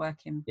how's that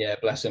working? Yeah,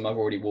 bless them. I've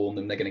already warned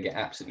them. They're going to get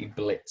absolutely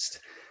blitzed.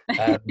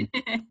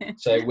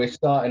 So we're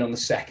starting on the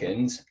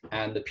 2nd,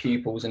 and the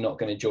pupils are not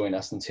going to join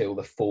us until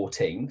the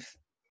 14th.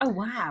 Oh,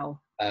 wow.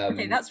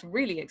 Okay, that's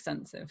really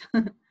extensive.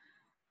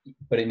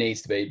 But it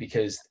needs to be,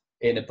 because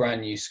in a brand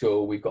new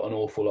school, we've got an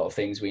awful lot of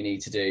things we need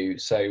to do.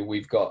 So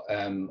we've got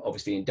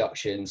obviously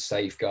induction,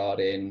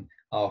 safeguarding,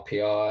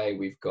 RPI,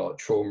 we've got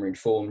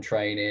trauma-informed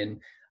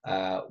training.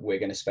 We're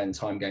going to spend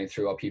time going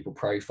through our pupil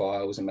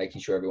profiles and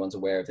making sure everyone's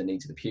aware of the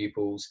needs of the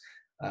pupils.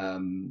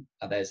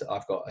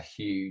 I've got a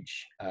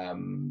huge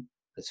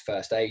there's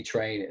first aid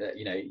training.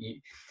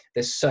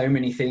 There's so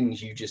many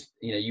things.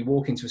 You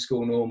walk into a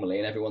school normally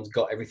and everyone's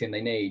got everything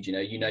they need.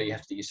 You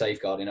have to do your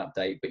safeguarding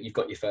update, but you've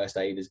got your first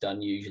aiders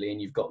done usually,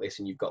 and you've got this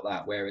and you've got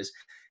that. Whereas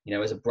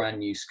as a brand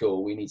new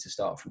school, we need to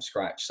start from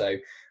scratch. So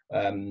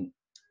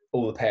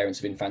all the parents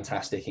have been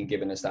fantastic in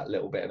giving us that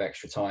little bit of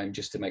extra time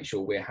just to make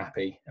sure we're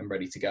happy and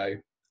ready to go.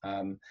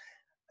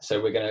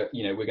 So we're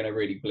gonna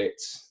really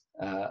blitz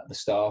the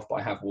staff, but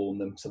I have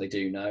warned them so they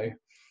do know.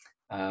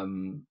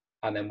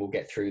 And then we'll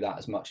get through that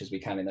as much as we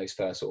can in those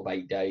first sort of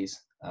 8 days,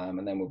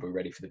 and then we'll be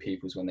ready for the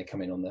pupils when they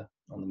come in on the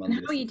Monday.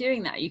 How are you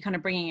doing that? Are you kind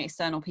of bringing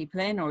external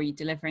people in, or are you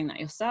delivering that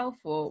yourself,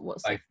 or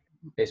what's both?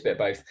 It's a bit of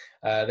both.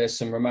 There's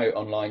some remote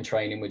online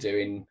training we're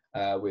doing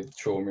with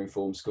Trauma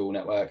Informed School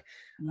Network.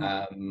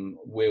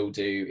 We'll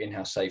do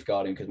in-house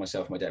safeguarding, because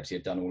myself and my deputy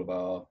have done all of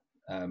our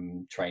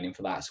training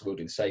for that. So we'll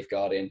do the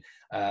safeguarding.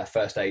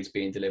 First aid's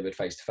being delivered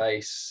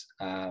face-to-face,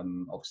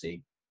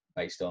 obviously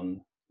based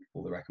on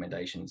all the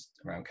recommendations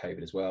around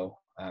COVID as well.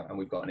 And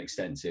we've got an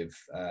extensive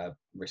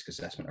risk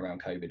assessment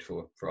around COVID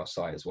for our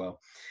site as well.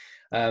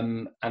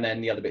 And then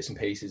the other bits and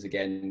pieces,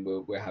 again,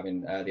 we're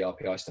having the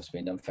RPI stuff's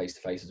being done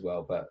face-to-face as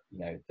well. But,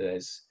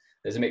 there's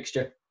a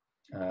mixture.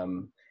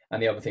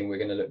 And the other thing we're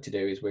going to look to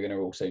do is we're going to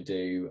also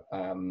do,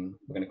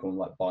 we're going to call them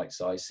like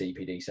bite-sized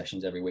CPD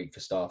sessions every week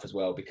for staff as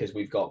well, because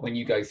we've got, when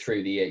you go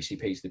through the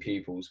EHCPs to the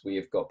pupils, we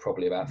have got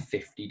probably about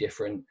 50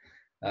 different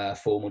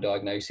formal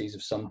diagnoses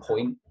of some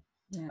point.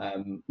 Yeah.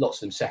 Lots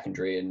of them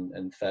secondary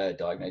and third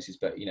diagnoses,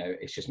 but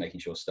it's just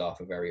making sure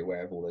staff are very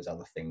aware of all those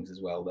other things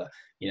as well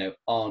that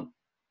aren't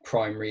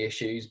primary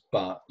issues,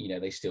 but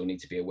they still need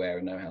to be aware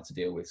and know how to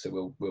deal with.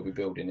 So we'll be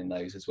building in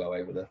those as well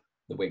over the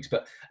weeks.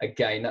 But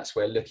again, that's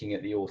where looking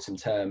at the autumn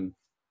term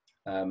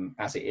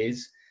as it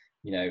is,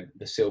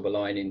 the silver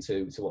lining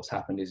to what's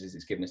happened is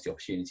it's given us the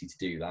opportunity to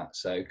do that.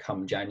 So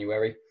come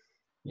January,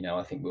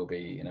 I think we'll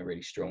be in a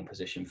really strong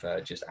position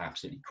for just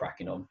absolutely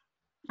cracking on.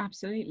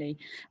 Absolutely.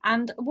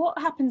 And what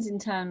happens in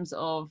terms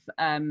of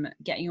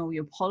getting all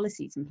your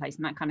policies in place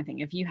and that kind of thing?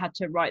 Have you had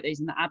to write those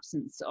in the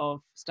absence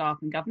of staff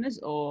and governors,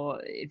 or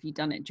have you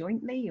done it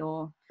jointly?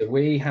 Or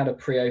we had a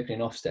pre-opening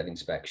Ofsted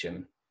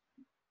inspection,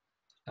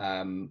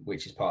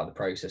 which is part of the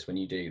process when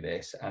you do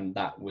this, and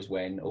that was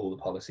when all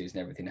the policies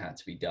and everything had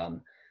to be done.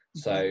 Mm-hmm.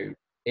 So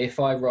if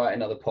I write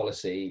another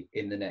policy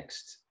in the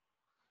next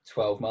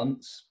 12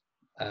 months,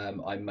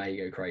 I may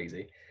go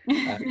crazy.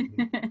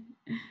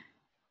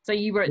 So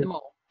you wrote them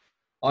all?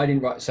 I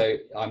didn't write, so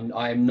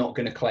I'm not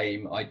going to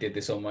claim I did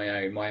this on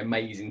my own. My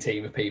amazing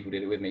team of people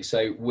did it with me.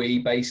 So we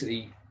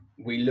basically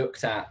we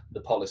looked at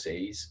the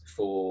policies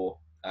for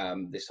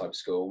this type of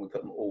school, and we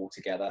put them all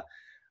together,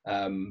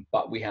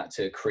 but we had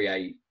to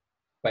create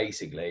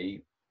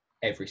basically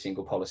every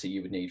single policy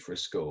you would need for a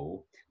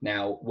school.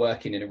 Now,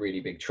 working in a really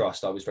big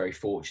trust, I was very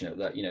fortunate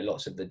that, you know,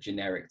 lots of the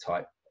generic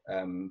type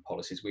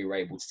policies, we were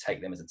able to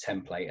take them as a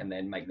template and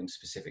then make them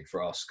specific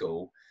for our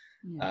school.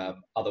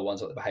 Other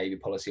ones like the behaviour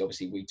policy,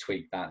 obviously we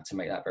tweak that to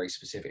make that very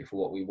specific for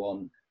what we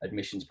want.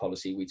 Admissions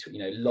policy, you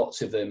know,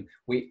 lots of them,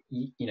 you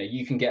know,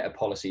 you can get a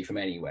policy from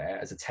anywhere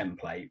as a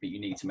template, but you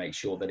need to make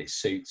sure that it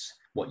suits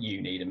what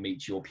you need and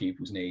meets your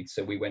pupils' needs.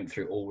 So we went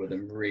through all of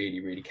them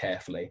really, really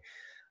carefully.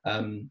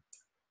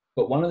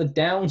 But one of the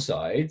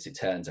downsides, it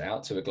turns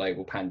out, to a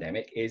global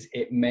pandemic is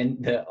it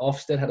meant that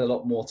Ofsted had a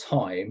lot more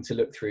time to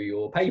look through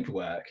your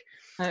paperwork.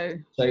 Oh.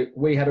 So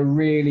we had a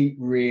really,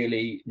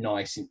 really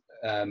nice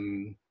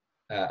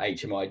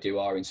HMI do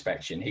our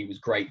inspection. He was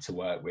great to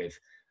work with.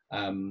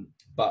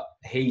 But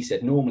he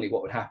said normally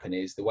what would happen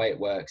is, the way it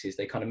works is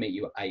they kind of meet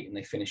you at 8 and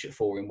they finish at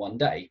 4 in one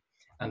day.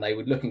 And they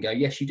would look and go,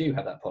 yes, you do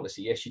have that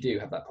policy. Yes, you do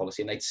have that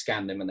policy. And they'd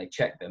scan them and they'd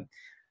check them.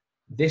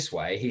 This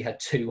way, he had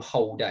 2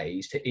 whole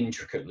days to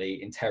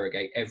intricately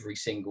interrogate every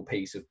single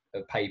piece of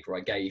paper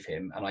I gave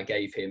him. And I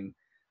gave him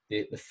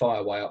the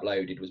file I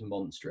uploaded was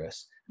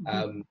monstrous.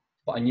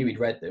 But I knew he'd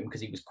read them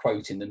because he was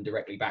quoting them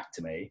directly back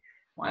to me.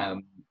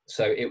 Wow.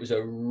 So it was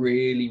a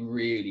really,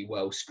 really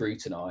well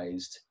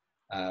scrutinized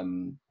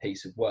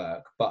piece of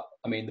work. But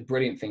I mean, the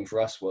brilliant thing for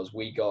us was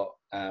we got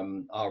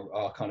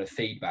our kind of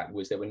feedback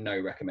was there were no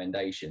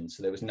recommendations.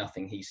 So there was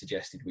nothing he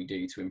suggested we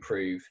do to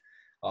improve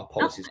our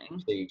policies and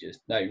procedures.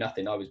 No,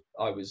 nothing. I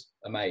was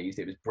amazed.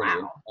 It was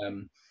brilliant. Wow.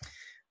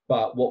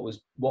 But what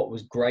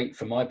was great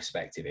from my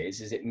perspective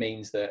is it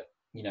means that,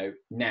 you know,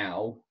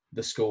 now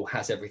the school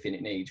has everything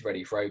it needs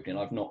ready for opening.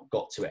 I've not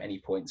got to at any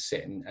point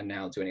sit and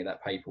now do any of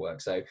that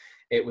paperwork. So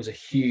it was a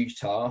huge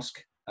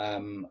task.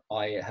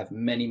 I have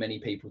many, many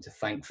people to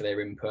thank for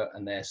their input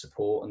and their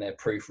support and their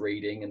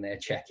proofreading and their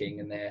checking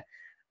and their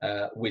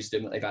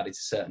wisdom that they've added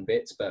to certain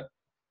bits. But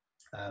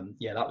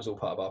yeah, that was all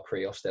part of our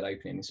pre-Ofsted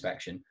opening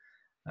inspection.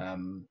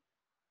 And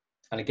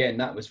again,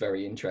 that was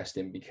very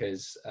interesting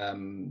because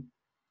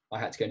I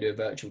had to go and do a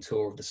virtual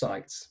tour of the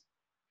sites.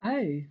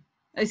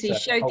 So you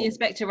showed the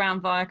inspector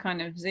around via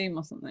kind of Zoom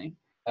or something?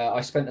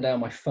 I spent the day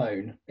on my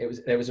phone.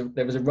 There was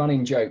a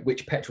running joke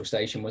which petrol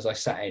station was I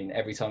sat in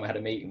every time I had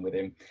a meeting with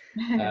him.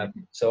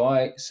 So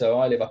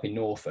I live up in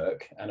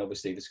Norfolk, and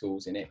obviously the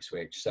school's in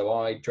Ipswich. So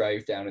I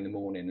drove down in the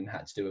morning and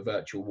had to do a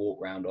virtual walk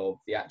round of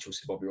the actual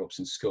Sir Bobby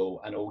Robson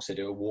school, and also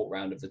do a walk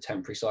round of the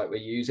temporary site we're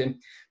using,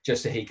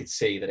 just so he could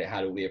see that it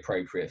had all the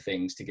appropriate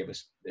things to give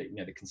us, you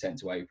know, the consent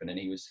to open, and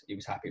he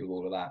was happy with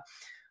all of that.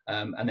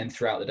 And then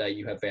throughout the day,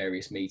 you have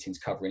various meetings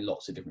covering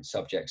lots of different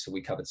subjects. So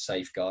we covered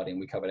safeguarding,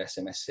 we covered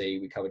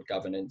SMSC, we covered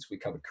governance, we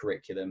covered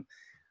curriculum,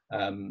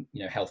 you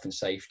know, health and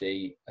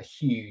safety, a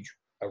huge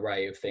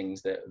array of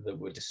things that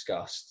were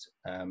discussed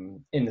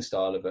in the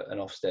style of an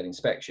Ofsted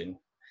inspection.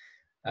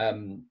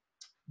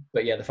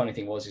 But yeah, the funny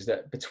thing is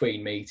that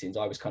between meetings,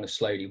 I was kind of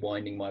slowly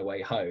winding my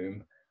way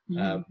home.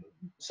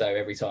 So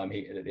every time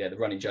the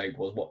running joke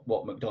was,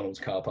 what McDonald's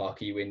car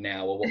park are you in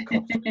now, or what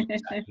coffee are you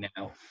in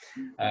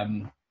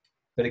now?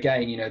 But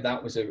again, you know,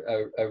 that was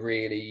a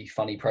really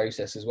funny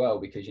process as well,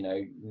 because, you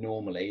know,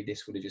 normally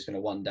this would have just been a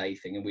one-day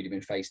thing and we'd have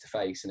been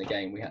face-to-face. And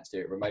again, we had to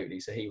do it remotely.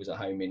 So he was at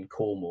home in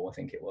Cornwall, I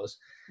think it was.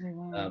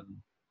 And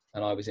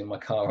I was in my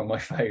car on my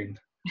phone.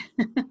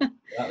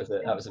 That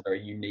was a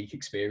very unique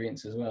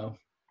experience as well.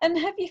 And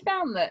have you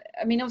found that,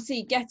 I mean,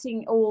 obviously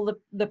getting all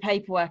the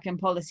paperwork and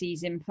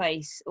policies in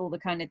place, all the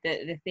kind of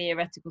the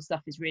theoretical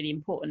stuff is really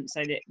important, so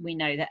that we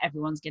know that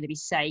everyone's going to be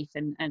safe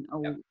and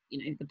all,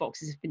 you know, the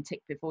boxes have been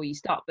ticked before you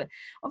start. But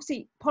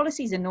obviously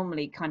policies are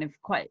normally kind of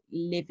quite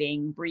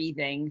living,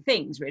 breathing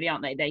things, really,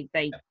 aren't they?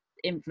 They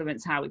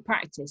influence how we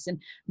practice,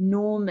 and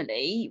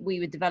normally we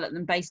would develop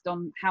them based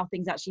on how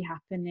things actually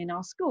happen in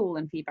our school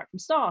and feedback from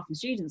staff and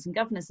students and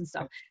governors and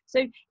stuff.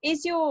 So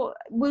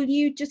will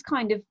you just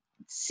kind of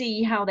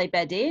see how they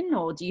bed in,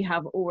 or do you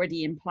have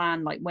already in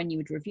plan like when you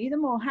would review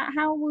them, or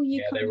how will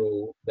you?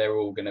 They're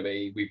all going to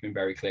be, we've been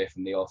very clear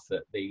from the off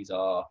that these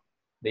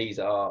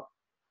are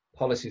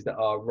policies that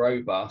are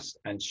robust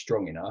and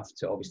strong enough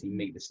to obviously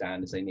meet the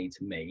standards they need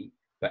to meet,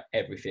 but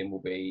everything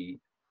will be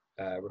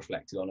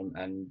reflected on them.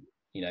 And,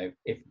 you know,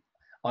 if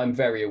I'm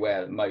very aware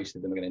that most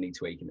of them are going to need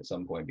tweaking at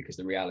some point, because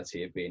the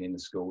reality of being in the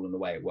school and the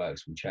way it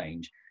works will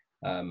change.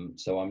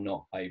 So I'm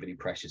not overly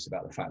precious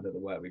about the fact that the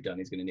work we've done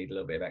is going to need a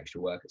little bit of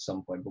extra work at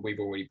some point, but we've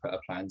already put a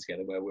plan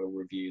together where we'll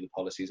review the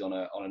policies on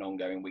an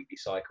ongoing weekly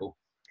cycle.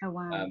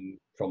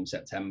 From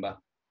September,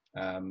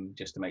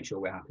 just to make sure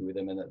we're happy with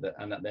them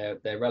and that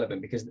they're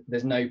relevant, because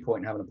there's no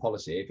point in having a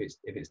policy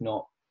if it's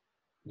not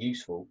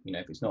useful, you know,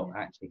 if it's not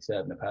actually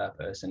serving a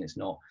purpose and it's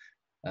not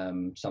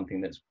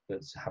something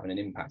that's having an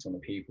impact on the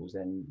pupils,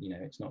 then, you know,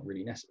 it's not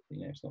really necessary,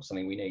 you know, it's not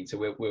something we need.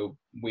 So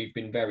we've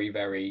been very,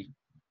 very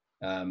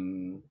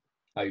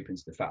open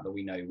to the fact that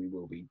we know we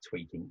will be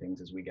tweaking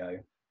things as we go.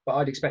 but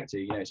I'd expect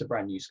to, it's a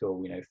brand new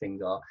school,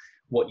 things are,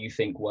 what you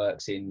think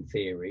works in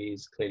theory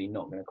is clearly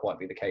not going to quite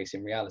be the case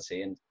in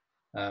reality. And,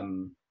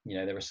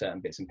 there are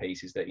certain bits and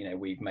pieces that,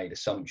 we've made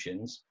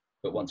assumptions,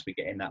 but once we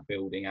get in that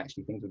building,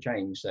 actually things will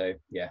change. So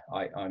yeah,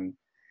 I'm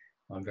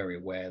very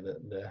aware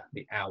that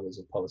the hours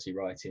of policy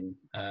writing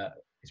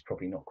is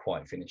probably not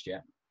quite finished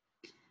yet.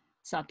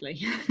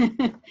 Sadly.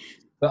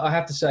 But I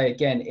have to say,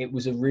 again,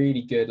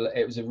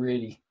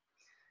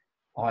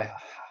 I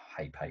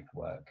hate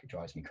paperwork. It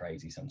drives me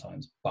crazy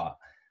sometimes, but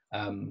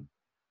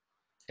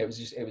it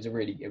was a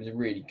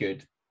really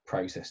good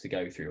process to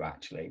go through.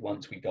 Actually,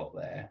 once we got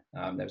there,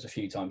 there was a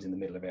few times in the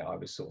middle of it I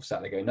was sort of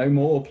sat there going, no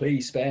more,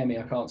 please spare me,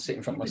 I can't sit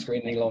in front of my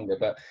screen any longer.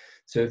 But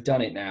to have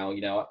done it now,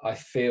 I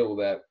feel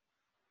that,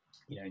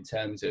 in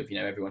terms of,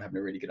 everyone having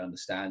a really good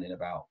understanding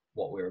about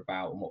what we're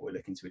about and what we're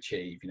looking to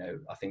achieve,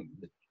 I think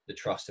the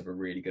trust have a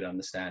really good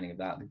understanding of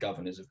that. The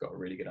governors have got a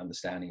really good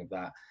understanding of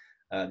that.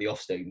 The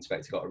Ofsted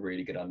inspector got a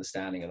really good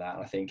understanding of that.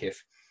 And I think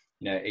if,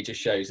 it just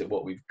shows that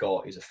what we've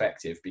got is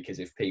effective, because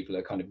if people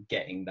are kind of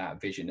getting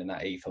that vision and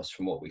that ethos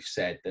from what we've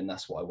said, then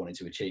that's what I wanted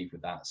to achieve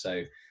with that.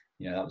 So,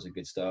 that was a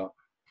good start.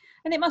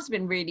 And it must have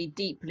been really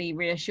deeply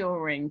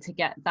reassuring to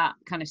get that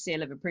kind of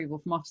seal of approval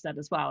from Ofsted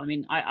as well. I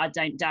mean, I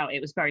don't doubt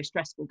it was very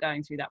stressful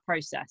going through that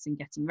process and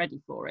getting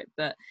ready for it,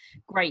 but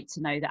great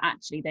to know that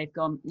actually they've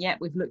gone, yeah,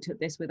 we've looked at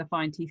this with a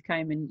fine tooth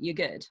comb and you're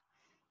good.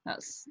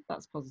 That's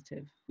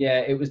positive. Yeah,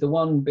 it was the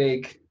one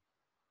big,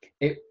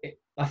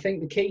 I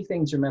think the key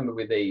thing to remember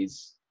with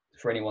these,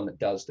 for anyone that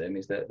does them,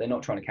 is that they're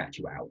not trying to catch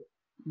you out.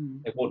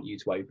 They want you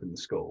to open the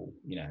school,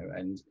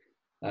 and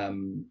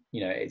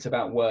it's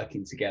about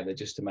working together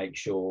just to make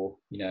sure,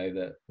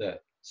 that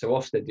so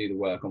Ofsted do the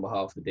work on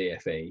behalf of the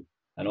DfE,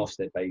 and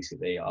Ofsted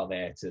basically are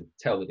there to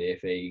tell the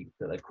DfE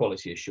that they've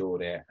quality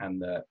assured it,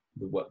 and that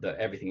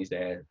everything is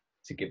there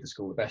to give the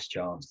school the best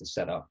chance to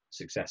set up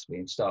successfully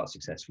and start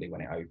successfully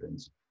when it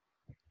opens.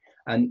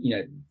 And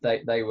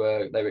they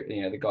were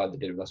the guy that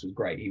did it with us was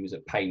great. He was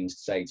at pains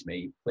to say to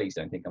me, please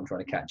don't think I'm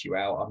trying to catch you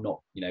out. I'm not,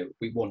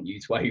 we want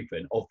you to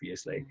open,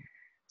 obviously.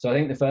 So I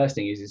think the first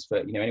thing is for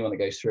anyone that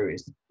goes through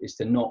it is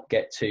to not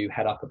get too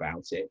head up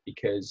about it,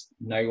 because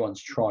no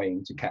one's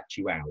trying to catch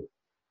you out.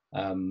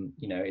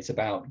 It's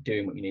about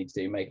doing what you need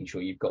to do, making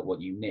sure you've got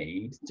what you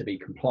need to be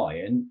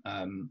compliant,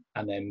 and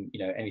then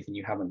anything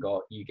you haven't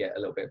got, you get a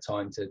little bit of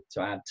time to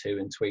add to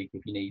and tweak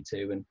if you need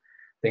to, and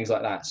things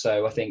like that.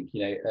 So I think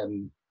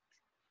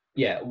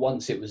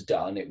once it was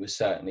done, it was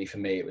certainly, for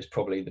me, it was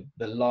probably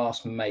the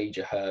last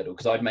major hurdle,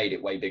 because I'd made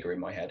it way bigger in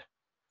my head.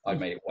 You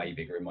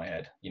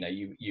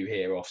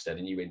hear Ofsted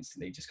and you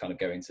instantly just kind of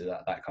go into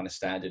that kind of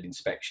standard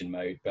inspection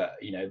mode. But,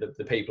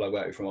 the people I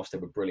worked with from Ofsted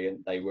were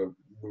brilliant. They were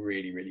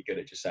really, really good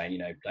at just saying,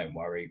 don't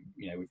worry,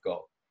 we've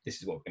got, this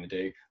is what we're going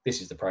to do.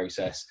 This is the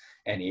process.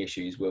 Any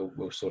issues,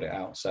 we'll sort it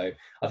out. So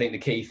I think the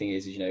key thing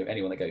is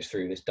anyone that goes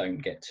through this,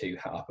 don't get too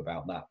hung up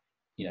about that.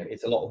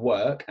 It's a lot of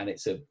work, and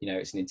it's an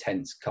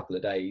intense couple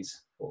of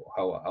days, or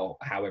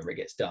however it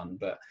gets done.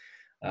 But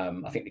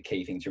I think the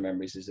key thing to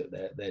remember is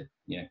that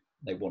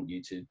they want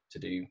you to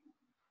do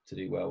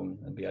well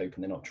and be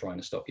open. They're not trying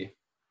to stop you.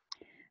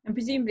 And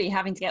presumably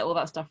having to get all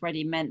that stuff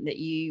ready meant that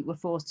you were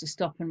forced to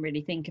stop and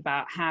really think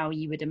about how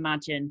you would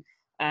imagine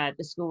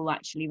the school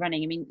actually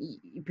running. I mean,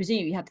 you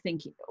presumably you had to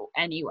think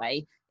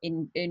anyway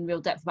in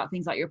real depth about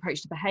things like your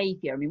approach to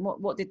behaviour. I mean,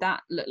 what did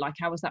that look like?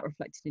 How was that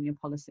reflected in your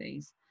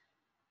policies?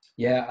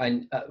 Yeah,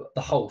 and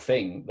the whole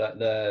thing,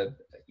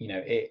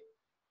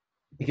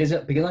 because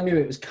I knew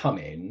it was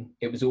coming,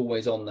 it was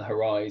always on the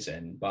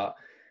horizon. But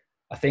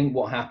I think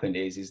what happened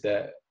is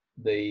that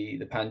the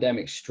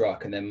pandemic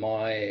struck, and then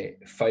my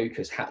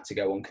focus had to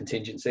go on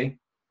contingency.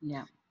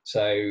 Yeah.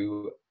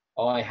 So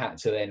I had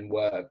to then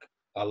work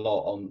a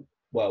lot on,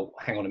 well,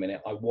 hang on a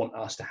minute, I want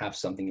us to have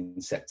something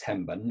in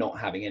September. Not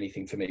having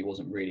anything for me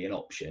wasn't really an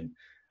option.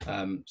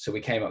 So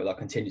we came up with our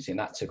contingency, and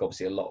that took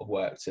obviously a lot of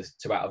work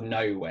to out of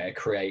nowhere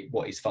create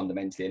what is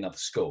fundamentally another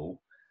school.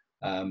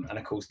 And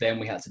of course, then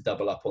we had to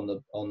double up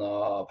on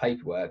our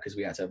paperwork, because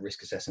we had to have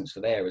risk assessments for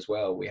there as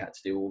well. We had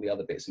to do all the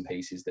other bits and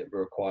pieces that were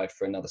required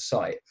for another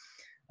site.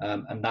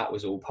 And that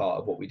was all part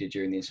of what we did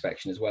during the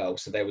inspection as well.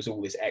 So there was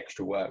all this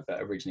extra work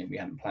that originally we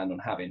hadn't planned on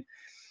having.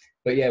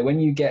 But yeah, when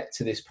you get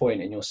to this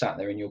point and you're sat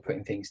there and you're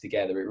putting things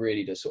together, it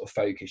really does sort of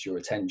focus your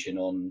attention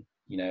on,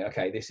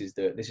 okay, this is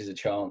a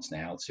chance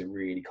now to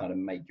really kind of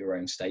make your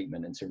own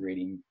statement and to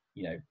really,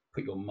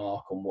 put your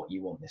mark on what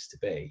you want this to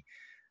be.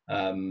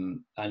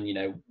 And,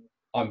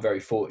 I'm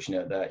very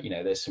fortunate that,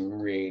 there's some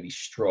really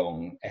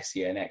strong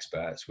SEN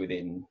experts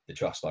within the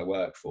trust I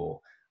work for.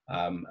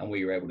 And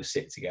we were able to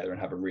sit together and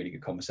have a really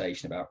good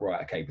conversation about,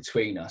 right, okay,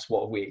 between us,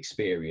 what have we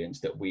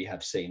experienced that we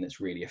have seen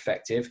that's really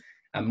effective?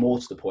 And more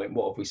to the point,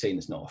 what have we seen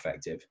that's not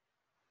effective?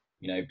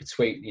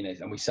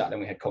 And we sat there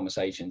and we had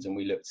conversations, and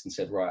we looked and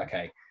said, right,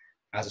 okay,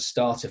 as a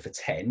starter for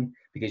 10,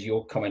 because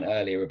your comment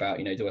earlier about,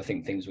 do I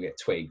think things will get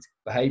tweaked?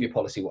 Behaviour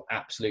policy will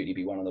absolutely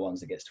be one of the ones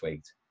that gets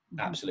tweaked.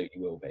 Mm-hmm.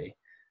 Absolutely will be.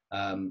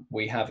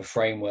 We have a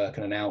framework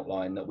and an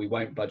outline that we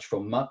won't budge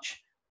from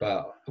much,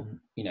 but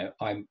you know,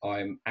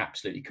 I'm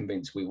absolutely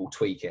convinced we will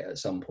tweak it at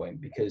some point,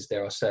 because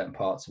there are certain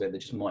parts of it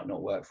that just might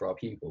not work for our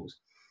pupils.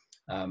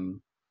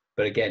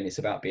 But again, it's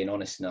about being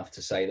honest enough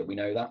to say that we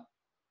know that,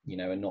 you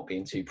know, and not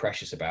being too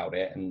precious about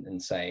it,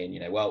 and saying, you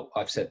know, well,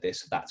 I've said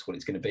this, that's what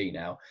it's going to be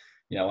now.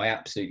 You know, I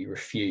absolutely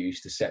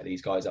refuse to set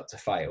these guys up to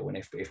fail. And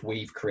if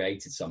we've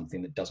created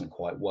something that doesn't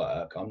quite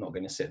work, I'm not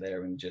going to sit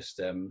there and just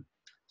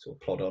sort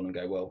of plod on and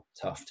go, well,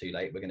 tough, too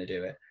late, we're going to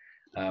do it.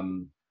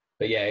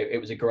 But yeah, it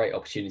was a great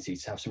opportunity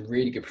to have some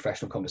really good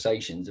professional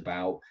conversations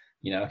about,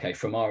 you know, okay,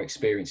 from our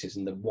experiences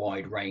and the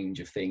wide range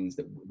of things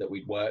that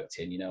we'd worked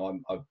in. You know,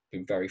 I've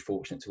been very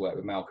fortunate to work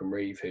with Malcolm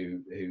Reeve,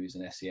 who's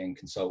an SEN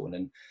consultant,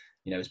 and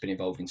you know, has been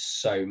involved in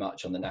so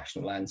much on the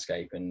national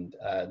landscape. And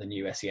the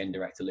new SEN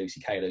director,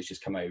 Lucy Kaler, has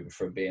just come over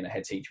from being a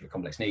head teacher of a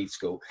complex needs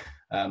school.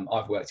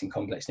 I've worked in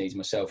complex needs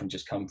myself and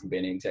just come from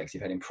being an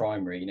executive head in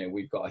primary. You know,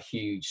 we've got a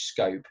huge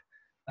scope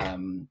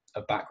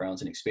of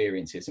backgrounds and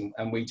experiences,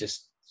 and we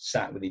just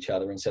sat with each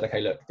other and said,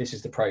 okay, look, this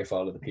is the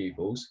profile of the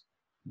pupils.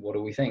 What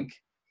do we think?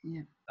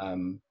 Yeah.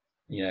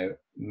 You know,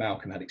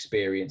 Malcolm had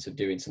experience of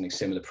doing something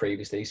similar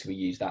previously, so we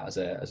used that as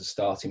a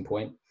starting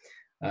point.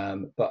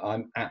 But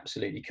I'm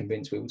absolutely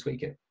convinced we will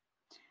tweak it.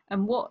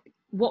 And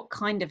what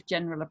kind of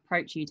general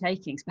approach are you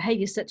taking? Because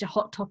behaviour is such a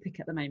hot topic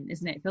at the moment,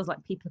 isn't it? It feels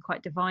like people are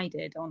quite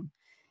divided on.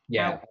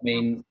 Yeah, I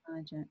mean,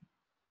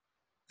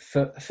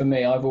 for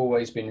me, I've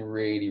always been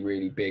really,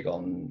 really big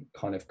on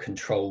kind of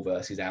control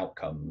versus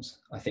outcomes.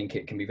 I think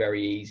it can be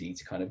very easy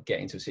to kind of get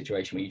into a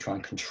situation where you try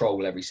and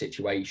control every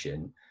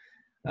situation.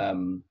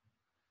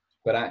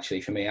 But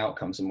actually, for me,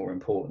 outcomes are more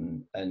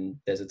important, and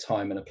there's a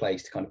time and a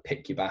place to kind of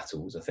pick your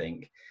battles, I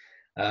think.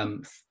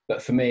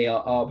 But for me,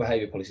 our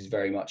behaviour policy is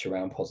very much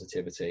around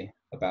positivity,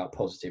 about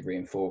positive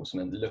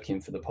reinforcement,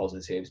 looking for the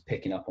positives,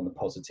 picking up on the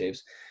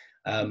positives.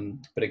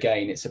 But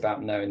again, it's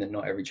about knowing that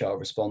not every child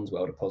responds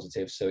well to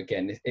positives. So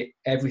again,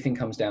 everything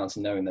comes down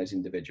to knowing those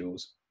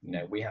individuals. You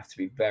know, we have to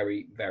be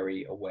very,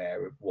 very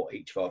aware of what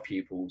each of our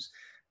pupils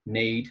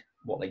need,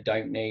 what they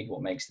don't need,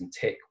 what makes them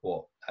tick,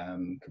 what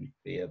can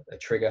be a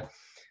trigger.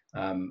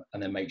 And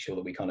then make sure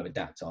that we kind of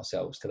adapt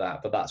ourselves to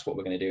that. But that's what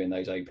we're going to do in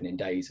those opening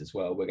days as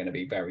well. We're going to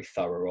be very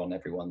thorough on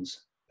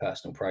everyone's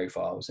personal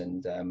profiles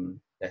and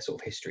their sort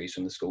of histories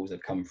from the schools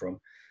they've come from,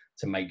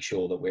 to make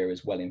sure that we're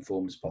as well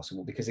informed as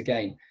possible. Because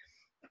again,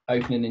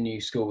 opening a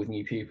new school with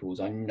new pupils,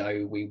 I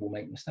know we will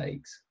make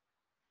mistakes.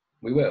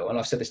 We will. And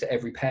I've said this to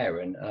every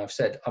parent, and I've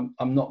said,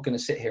 I'm not going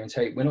to sit here and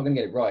tell you, we're not going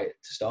to get it right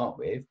to start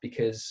with,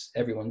 because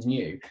everyone's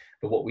new.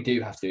 But what we do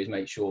have to do is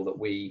make sure that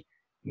we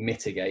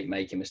mitigate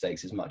making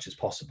mistakes as much as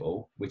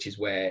possible, which is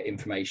where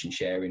information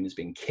sharing has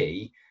been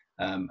key.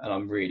 And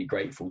I'm really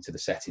grateful to the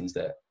settings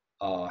that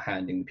are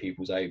handing the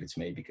pupils over to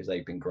me, because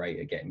they've been great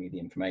at getting me the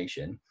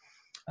information.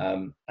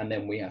 And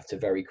then we have to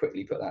very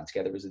quickly put that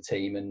together as a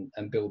team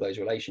and build those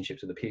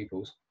relationships with the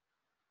pupils.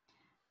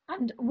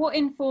 And what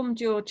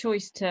informed your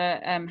choice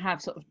to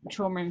have sort of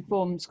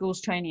trauma-informed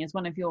schools training as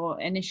one of your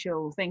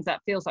initial things?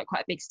 That feels like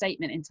quite a big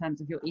statement in terms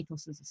of your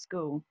ethos as a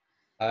school.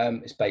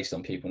 It's based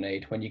on pupil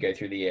need. When you go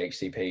through the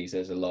EHCPs,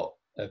 there's a lot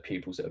of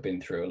pupils that have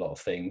been through a lot of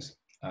things.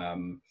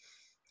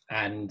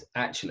 And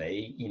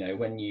actually, you know,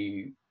 when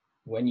you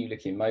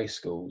look in most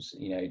schools,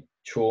 you know,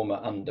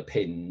 trauma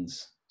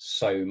underpins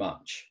so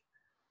much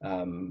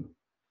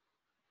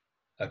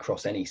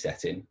across any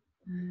setting.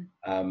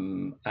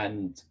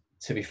 And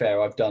to be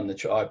fair, I've done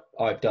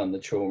the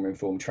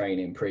trauma-informed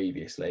training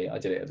previously. I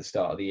did it at the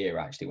start of the year,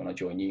 actually, when I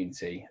joined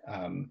Unity,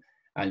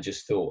 and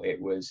just thought it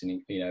was,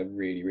 you know,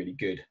 really, really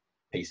good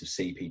piece of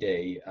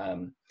CPD.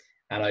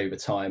 And over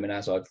time, and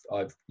as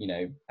I've you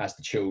know, as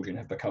the children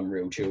have become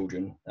real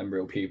children and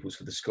real pupils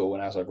for the school,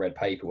 and as I've read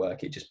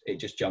paperwork, it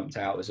just jumped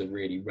out as a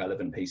really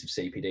relevant piece of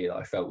CPD that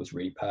I felt was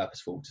really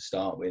purposeful to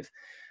start with.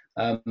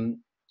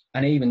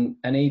 And even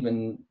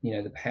you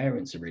know, the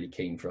parents are really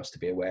keen for us to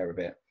be aware of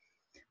it.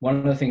 One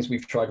of the things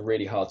we've tried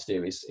really hard to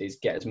do is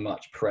get as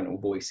much parental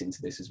voice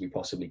into this as we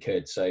possibly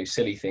could. So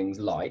silly things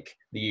like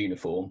the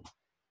uniform.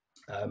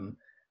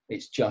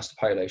 It's just a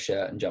polo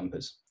shirt and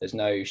jumpers. There's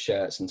no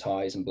shirts and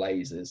ties and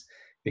blazers,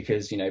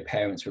 because, you know,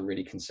 parents were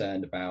really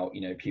concerned about,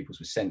 you know, pupils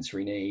with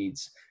sensory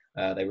needs.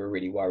 They were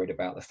really worried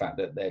about the fact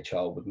that their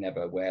child would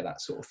never wear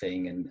that sort of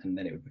thing, and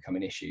then it would become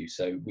an issue.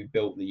 So we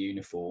built the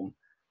uniform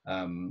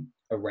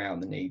around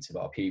the needs of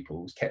our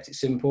pupils, kept it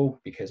simple,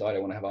 because I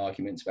don't want to have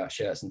arguments about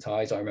shirts and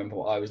ties. I remember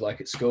what I was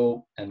like at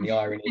school, and the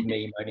irony of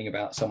me moaning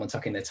about someone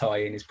tucking their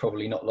tie in is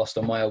probably not lost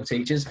on my old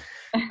teachers.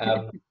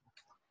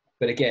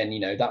 But again, you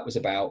know, that was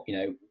about, you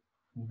know,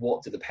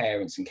 what do the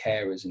parents and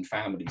carers and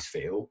families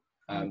feel?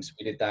 So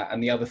we did that.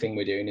 And the other thing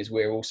we're doing is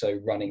we're also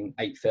running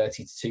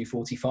 8:30 to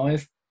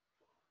 2:45.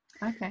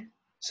 Okay.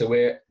 So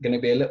we're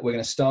going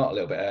to start a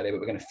little bit earlier,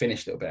 but we're going to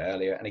finish a little bit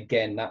earlier. And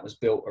again, that was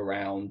built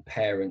around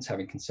parents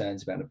having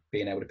concerns about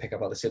being able to pick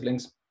up other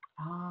siblings.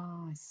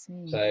 Oh, I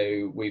see.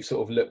 So we've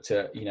sort of looked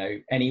at, you know,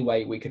 any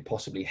way we could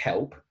possibly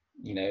help.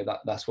 You know,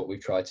 that's what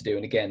we've tried to do.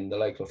 And again, the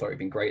local authority have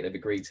been great. They've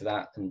agreed to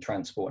that, and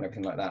transport and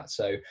everything like that.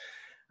 So,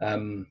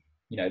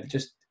 you know,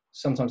 just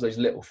sometimes those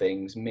little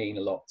things mean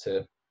a lot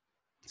to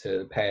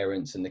the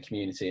parents and the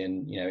community.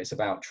 And, you know, it's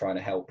about trying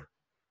to help,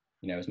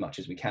 you know, as much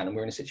as we can. And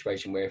we're in a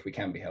situation where if we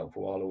can be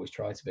helpful, I'll always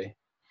try to be.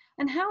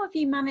 And how have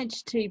you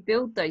managed to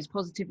build those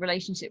positive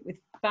relationships with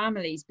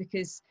families?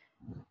 Because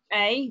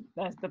A,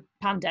 there's the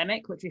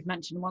pandemic, which we've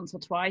mentioned once or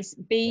twice.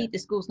 B, the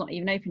school's not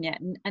even open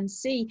yet. And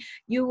C,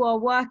 you are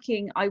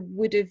working, I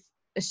would have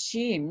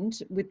assumed,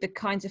 with the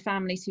kinds of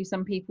families who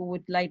some people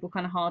would label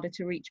kind of harder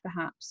to reach,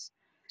 perhaps.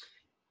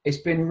 It's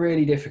been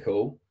really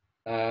difficult,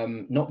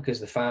 not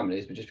because of the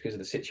families, but just because of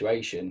the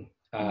situation.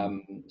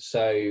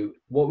 So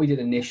what we did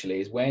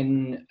initially is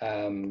when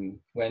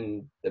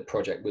the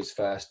project was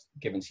first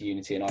given to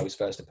Unity and I was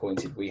first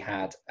appointed, we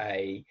had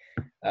a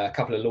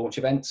couple of launch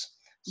events.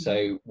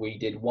 So we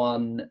did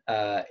one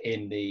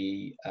in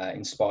the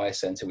Inspire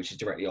Centre, which is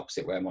directly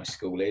opposite where my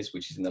school is,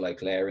 which is in the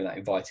local area. That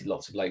invited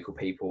lots of local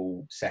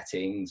people,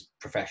 settings,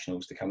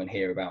 professionals to come and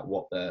hear about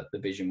what the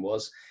vision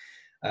was.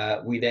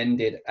 We then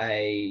did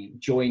a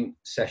joint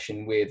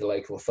session with the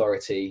local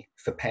authority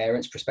for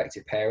parents,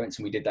 prospective parents,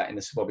 and we did that in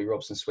the Sir Bobby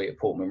Robson Suite at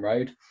Portman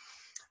Road.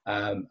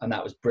 And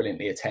that was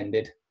brilliantly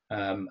attended.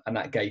 And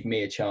that gave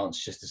me a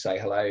chance just to say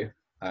hello,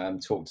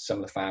 talk to some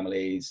of the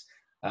families,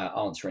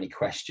 answer any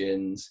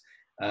questions,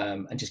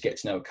 and just get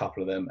to know a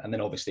couple of them. And then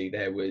obviously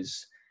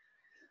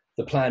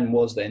the plan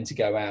was then to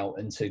go out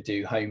and to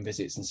do home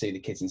visits and see the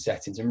kids in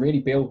settings and really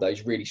build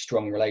those really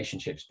strong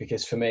relationships.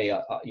 Because for me,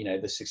 you know,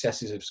 the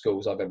successes of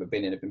schools I've ever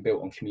been in have been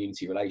built on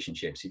community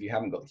relationships. If you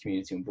haven't got the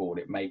community on board,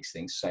 it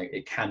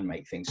can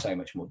make things so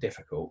much more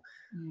difficult.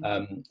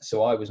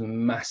 So I was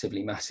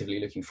massively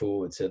looking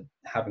forward to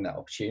having that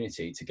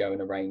opportunity to go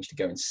and arrange to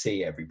go and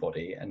see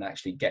everybody and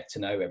actually get to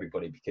know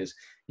everybody. Because,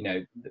 you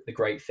know, the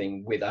great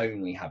thing with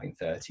only having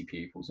 30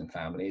 pupils and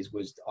families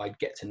was I'd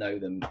get to know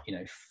them, you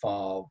know,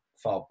 far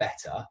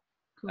better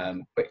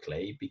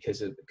quickly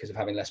because of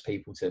having less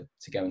people to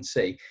go and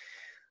see.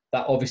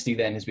 That obviously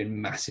then has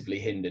been massively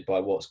hindered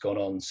by what's gone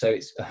on. So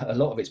it's a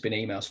lot of it's been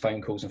emails,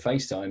 phone calls and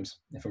FaceTimes,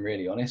 if I'm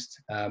really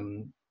honest.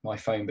 My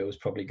phone bill's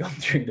probably gone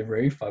through the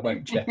roof. I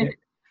won't check it.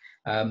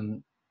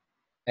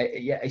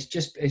 Yeah, it's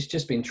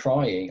just been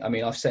trying. I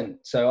mean, I've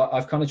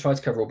kind of tried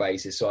to cover all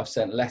bases. So I've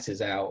sent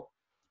letters out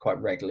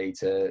quite regularly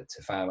to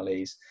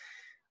families.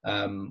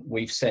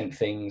 We've sent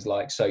things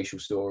like social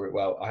story.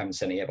 Well, I haven't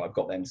sent it yet, but I've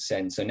got them to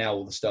send. So now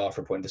all the staff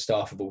are appointed. The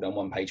staff have all done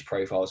one-page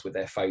profiles with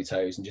their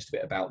photos and just a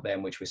bit about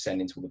them, which we're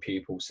sending to all the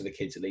pupils, so the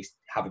kids at least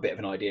have a bit of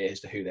an idea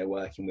as to who they're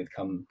working with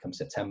come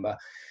September.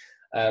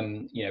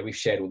 You know, we've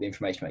shared all the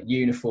information about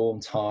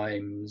uniform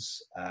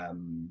times,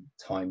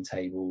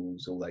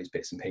 timetables, all those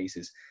bits and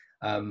pieces.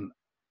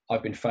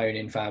 I've been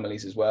phoning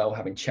families as well,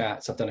 having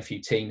chats. I've done a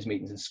few Teams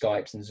meetings and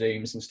Skypes and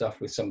Zooms and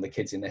stuff with some of the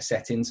kids in their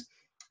settings.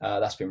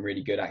 That's been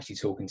really good, actually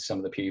talking to some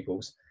of the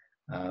pupils.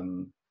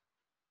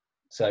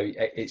 So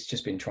it's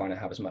just been trying to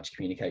have as much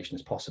communication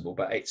as possible,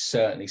 but it's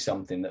certainly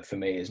something that for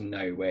me is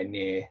nowhere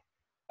near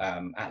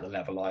at the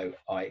level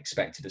I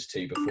expected us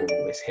to before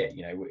all this hit.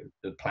 You know,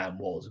 the plan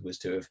was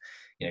to have,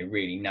 you know,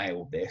 really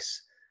nailed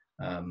this.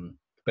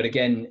 But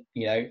again,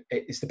 you know,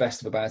 it's the best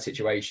of a bad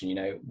situation. You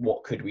know,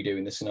 what could we do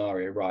in the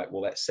scenario? Right,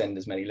 well, let's send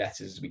as many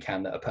letters as we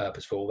can that are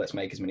purposeful. Let's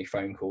make as many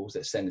phone calls.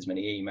 Let's send as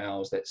many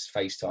emails. Let's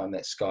FaceTime.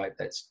 Let's Skype.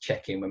 Let's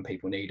check in when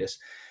people need us.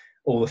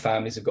 All the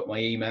families have got my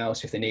email,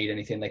 so if they need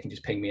anything, they can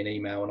just ping me an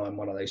email, and I'm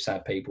one of those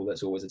sad people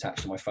that's always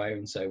attached to my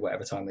phone. So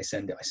whatever time they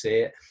send it, I see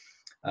it.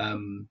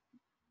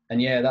 And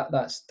yeah,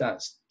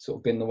 that's sort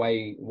of been the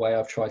way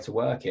I've tried to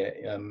work it.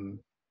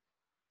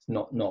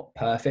 Not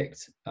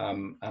perfect,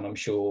 and I'm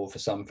sure for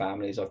some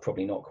families I've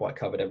probably not quite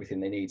covered everything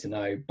they need to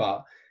know,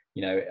 but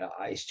you know,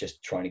 it's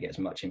just trying to get as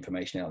much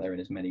information out there in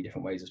as many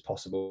different ways as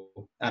possible.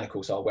 And of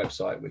course our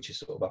website, which is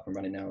sort of up and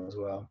running now as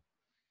well.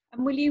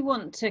 And will you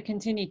want to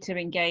continue to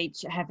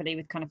engage heavily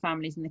with kind of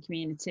families in the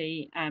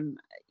community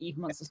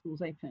even once the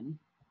school's open?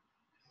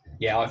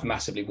 Yeah, I've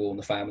massively warned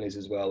the families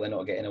as well. They're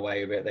not getting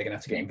away with it. They're going to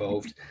have to get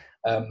involved.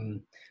 I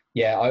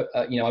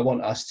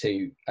want us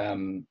to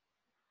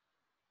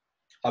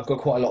I've got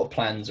quite a lot of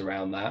plans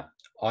around that.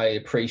 I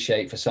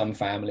appreciate for some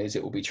families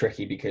it will be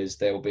tricky because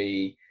there'll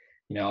be,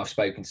 you know, I've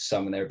spoken to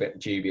some and they're a bit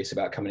dubious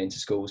about coming into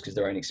schools because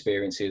their own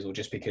experiences, or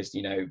just because,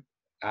 you know,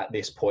 at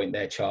this point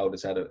their child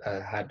has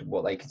had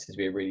what they consider to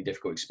be a really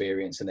difficult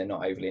experience and they're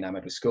not overly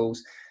enamoured with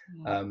schools.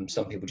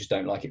 Some people just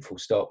don't like it, full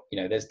stop.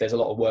 You know, there's a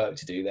lot of work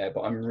to do there,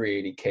 but I'm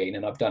really keen,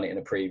 and I've done it in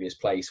a previous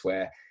place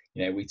where,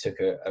 you know, we took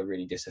a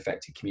really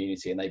disaffected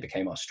community and they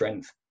became our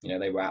strength. You know,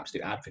 they were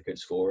absolute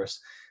advocates for us.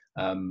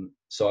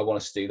 So I want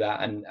us to do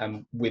that,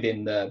 and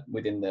within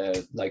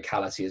the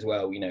locality as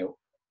well. You know,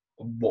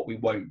 what we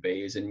won't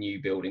be is a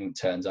new building that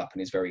turns up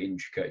and is very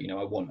intricate. You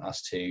know, I want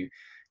us to,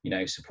 you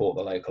know, support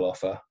the local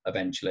offer.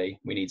 Eventually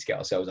we need to get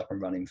ourselves up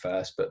and running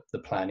first, but the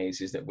plan is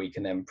that we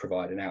can then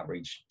provide an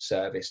outreach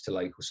service to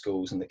local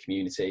schools and the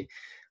community.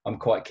 I'm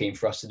quite keen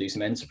for us to do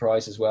some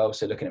enterprise as well,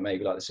 so looking at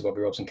maybe like the Sir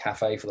Bobby Robson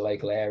Cafe for the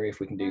local area, if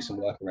we can do some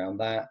work around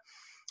that.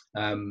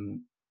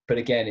 But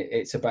again,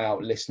 it's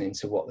about listening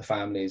to what the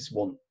families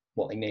want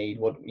what they need,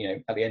 what, you know,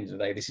 at the end of the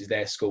day, this is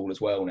their school as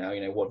well now,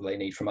 you know, what do they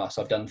need from us?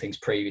 I've done things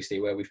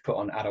previously where we've put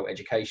on adult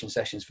education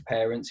sessions for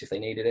parents if they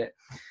needed it.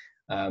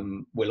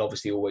 We'll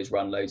obviously always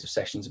run loads of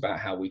sessions about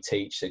how we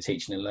teach. So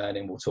teaching and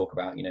learning, we'll talk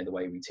about, you know, the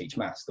way we teach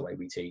maths, the way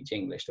we teach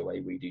English, the way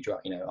we do,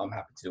 you know, I'm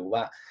happy to do all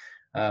that.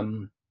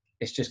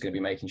 It's just going to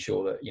be making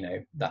sure that, you know,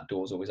 that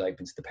door's always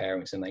open to the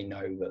parents and they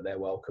know that they're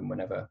welcome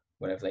whenever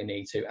they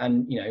need to.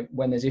 And, you know,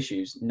 when there's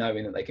issues,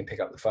 knowing that they can pick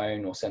up the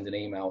phone or send an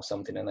email or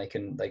something and they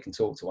can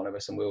talk to one of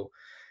us, and we'll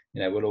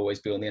always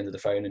be on the end of the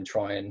phone and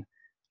try and,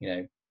 you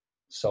know,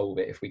 solve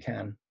it if we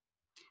can.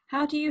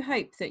 How do you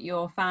hope that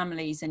your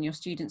families and your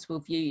students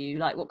will view you?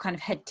 Like, what kind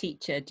of head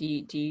teacher do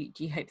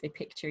you hope they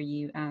picture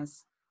you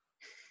as?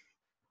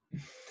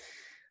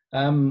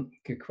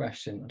 Good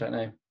question. I don't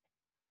know.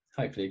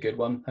 Hopefully a good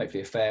one,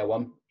 hopefully a fair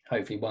one,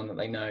 hopefully one that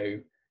they know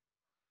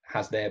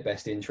has their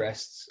best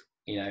interests.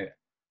 You know,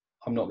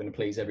 I'm not going to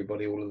please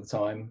everybody all of the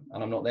time,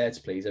 and I'm not there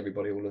to please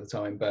everybody all of the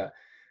time, but,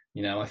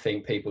 you know, I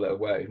think people that have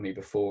worked with me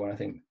before, and I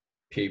think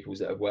pupils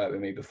that have worked with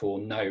me before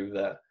know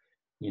that,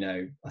 you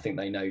know, I think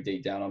they know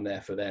deep down I'm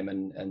there for them,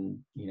 and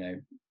you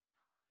know,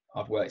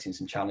 I've worked in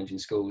some challenging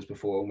schools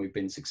before and we've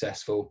been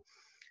successful.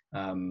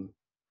 I'm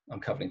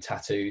covering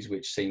tattoos,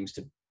 which seems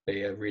to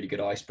be a really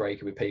good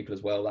icebreaker with people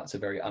as well. That's a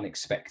very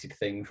unexpected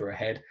thing for a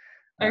head.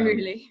 Oh,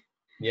 really?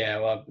 Yeah,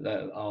 well,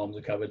 arms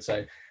are covered.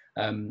 So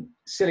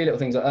silly little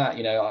things like that,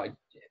 you know.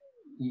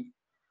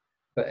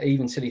 But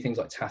even silly things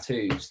like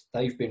tattoos,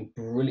 they've been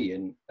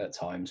brilliant at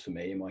times for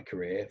me in my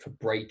career for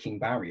breaking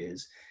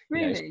barriers.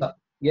 Really? You know,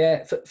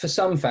 yeah, for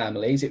some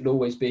families, it will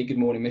always be good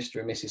morning,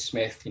 Mr. and Mrs.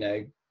 Smith, you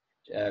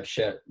know,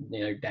 shirt, you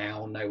know,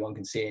 down, no one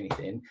can see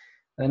anything.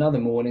 And then other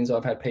mornings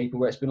I've had people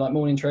where it's been like,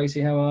 morning,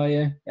 Tracy, how are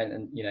you?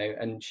 And you know,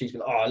 and she's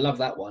been like, oh, I love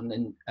that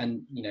one.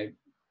 And, you know,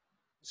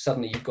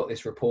 suddenly you've got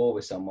this rapport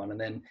with someone.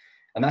 And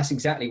that's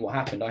exactly what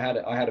happened. I had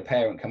a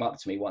parent come up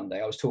to me one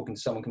day. I was talking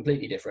to someone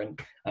completely different,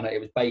 and it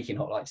was baking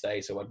hot like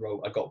today. So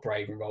I got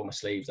brave and rolled my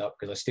sleeves up,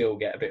 because I still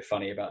get a bit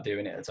funny about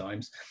doing it at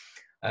times.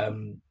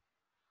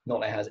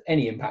 Not that it has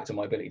any impact on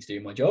my ability to do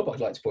my job, I'd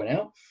like to point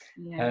out.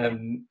 Yeah.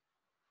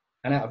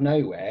 And out of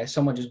nowhere,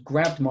 someone just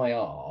grabbed my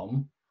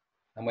arm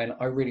and went,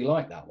 I really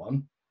like that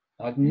one.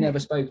 I'd never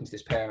spoken to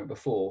this parent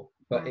before,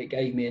 but it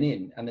gave me an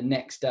in. And the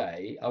next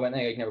day I went,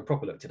 hey, you can have a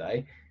proper look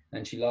today.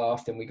 And she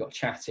laughed and we got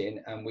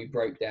chatting and we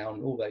broke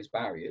down all those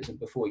barriers. And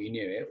before you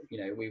knew it, you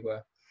know,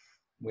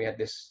 we had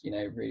this, you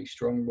know, really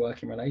strong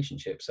working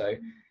relationship. So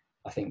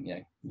I think, you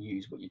know,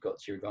 use what you've got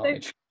to your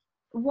advantage. So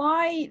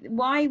why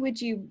would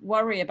you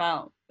worry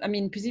about, I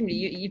mean, presumably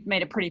you've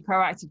made a pretty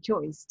proactive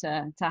choice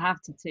to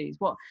have tattoos.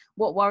 What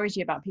worries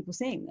you about people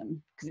seeing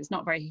them? Because it's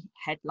not very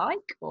head-like,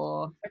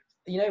 or?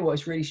 You know what,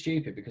 it's really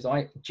stupid, because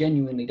I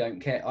genuinely don't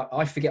care.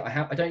 I forget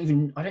I don't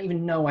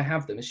even know I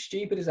have them. As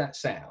stupid as that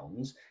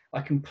sounds,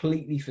 I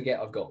completely forget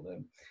I've got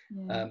them.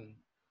 Yeah.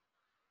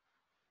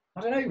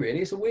 I don't know, really.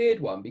 It's a weird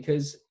one,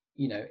 because,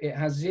 you know, it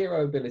has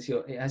zero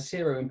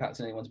impact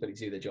on anyone's ability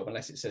to do their job,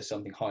 unless it says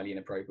something highly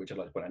inappropriate, which I'd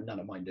like to point out none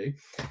of mine do.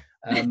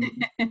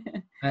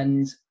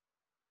 And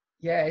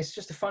yeah, it's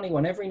just a funny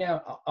one. Every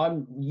now, I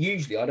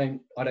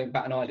don't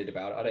bat an eyelid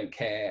about it. I don't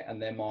care, and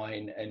they're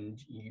mine, and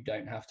you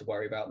don't have to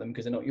worry about them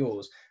because they're not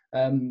yours.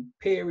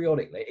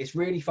 Periodically, it's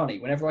really funny.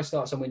 Whenever I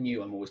start somewhere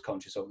new, I'm always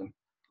conscious of them.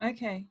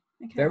 Okay.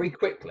 Very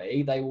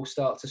quickly, they will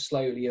start to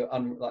slowly,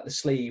 like the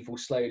sleeve will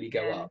slowly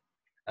go up.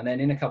 And then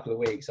in a couple of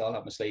weeks, I'll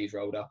have my sleeves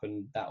rolled up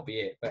and that'll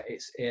be it. But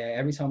it's, yeah,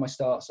 every time I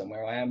start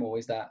somewhere, I am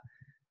always that.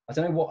 I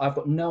don't know what, I've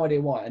got no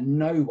idea why. And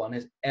no one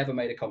has ever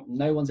made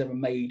no one's ever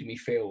made me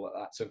feel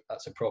that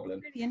that's a problem.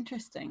 Really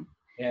interesting.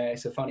 Yeah,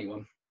 it's a funny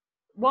one.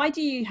 Why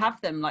do you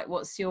have them? Like,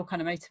 what's your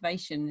kind of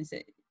motivation? Is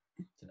it?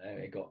 I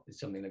don't know.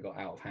 It's something that got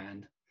out of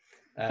hand.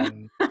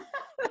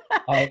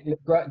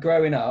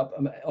 Growing up,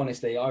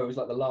 honestly, I was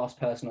like the last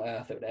person on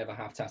earth that would ever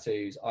have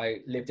tattoos. I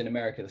lived in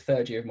America. The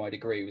third year of my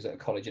degree was at a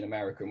college in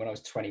America, and when I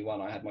was 21,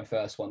 I had my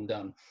first one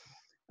done.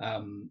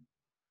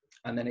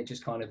 And then it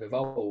just kind of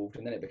evolved,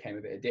 and then it became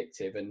a bit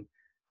addictive. And,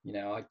 you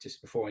know,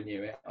 before I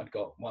knew it, I'd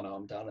got one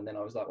arm done, and then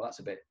I was like, well, that's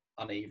a bit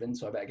uneven,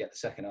 so I better get the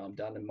second arm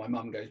done. And my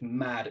mum goes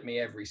mad at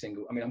me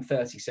I'm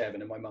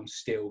 37, and my mum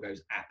still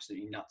goes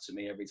absolutely nuts at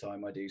me every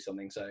time I do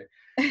something. So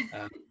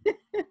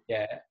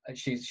yeah,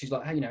 she's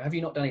like, hey, you know, have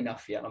you not done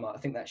enough yet? And I'm like, I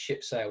think that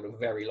ship sailed a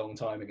very long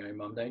time ago,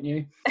 Mum, don't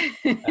you?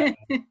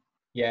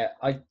 Yeah,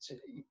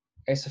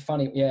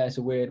 it's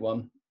a weird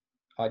one.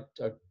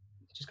 It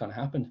just kind of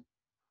happened.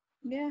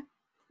 Yeah.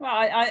 Well,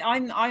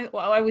 I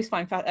always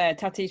find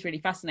tattoos really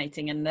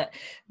fascinating, and that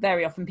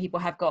very often people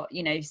have got,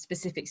 you know,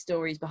 specific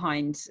stories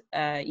behind,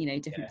 you know,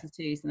 different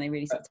tattoos, and they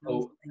really sort of tell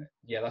you something.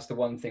 Yeah, that's the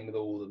one thing with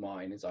all of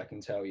mine, is I can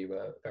tell you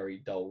a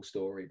very dull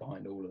story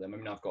behind all of them. I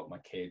mean, I've got my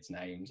kids'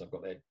 names, I've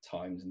got their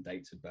times and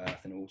dates of birth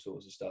and all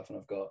sorts of stuff, and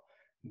I've got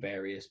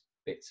various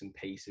bits and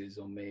pieces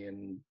on me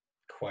and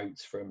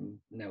quotes from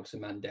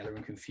Nelson Mandela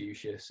and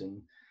Confucius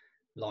and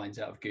lines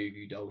out of Goo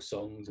Goo Dolls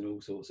songs and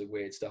all sorts of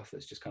weird stuff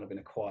that's just kind of been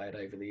acquired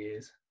over the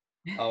years.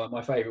 Oh, and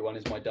my favourite one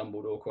is my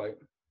Dumbledore quote.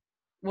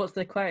 What's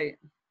the quote?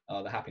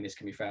 Oh, the happiness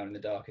can be found in the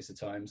darkest of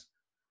times.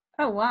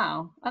 Oh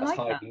wow, I like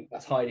that.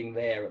 That's hiding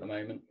there at the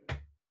moment.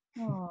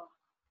 Oh.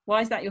 Why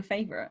is that your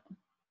favourite?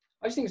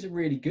 I just think it's a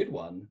really good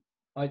one.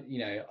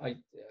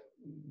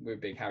 We're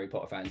big Harry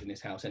Potter fans in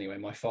this house anyway.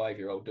 My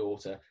 5-year-old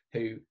daughter,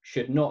 who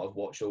should not have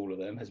watched all of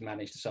them, has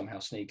managed to somehow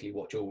sneakily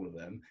watch all of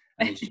them.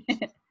 And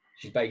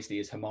she's basically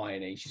as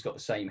Hermione. She's got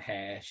the same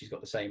hair. She's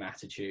got the same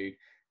attitude.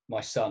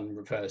 My son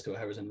refers to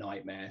her as a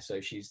nightmare.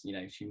 So she's,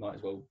 she might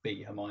as well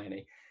be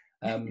Hermione.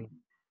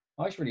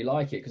 I just really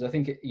like it because I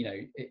think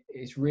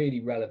it's really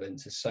relevant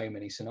to so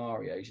many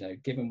scenarios.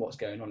 Given what's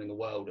going on in the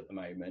world at the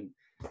moment,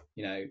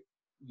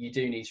 you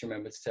do need to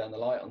remember to turn the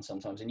light on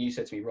sometimes. And you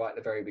said to me right at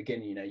the very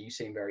beginning, you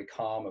seem very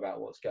calm about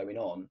what's going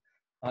on.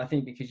 I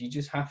think because you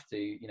just have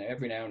to,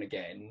 every now and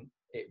again,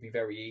 it'd be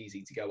very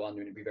easy to go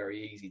under and it'd be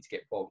very easy to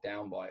get bogged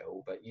down by it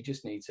all. But you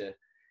just need to,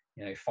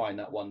 find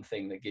that one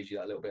thing that gives you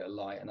that little bit of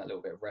light and that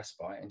little bit of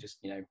respite, and just,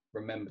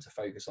 remember to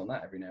focus on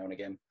that every now and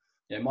again.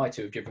 My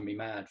two have driven me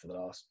mad for the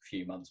last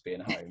few months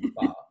being home,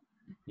 but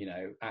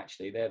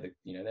actually they're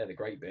the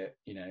great bit.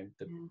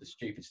 The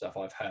stupid stuff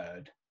I've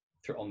heard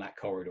on that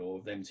corridor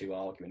of them two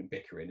arguing and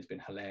bickering has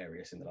been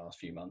hilarious in the last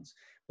few months.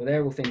 But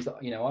they're all things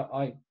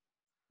that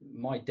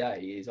my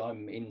day is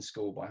I'm in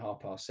school by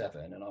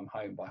 7:30 and I'm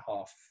home by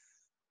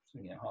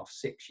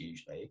 6:30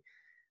 usually.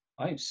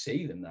 I don't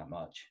see them that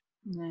much.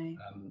 No.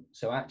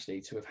 So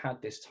actually to have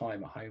had this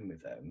time at home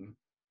with them,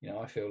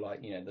 I feel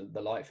like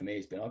the light for me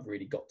has been I've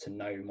really got to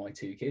know my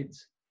two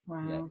kids.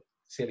 Wow.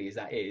 Silly as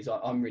that is,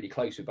 I'm really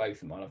close with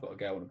both of them. I've got a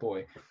girl and a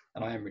boy,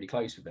 and I am really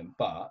close with them.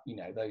 But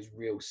those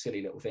real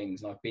silly little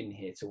things, and I've been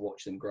here to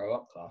watch them grow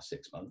up the last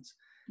 6 months.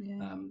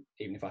 Yeah.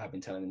 Even if I have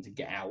been telling them to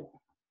get out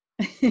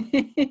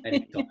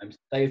many times,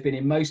 they have been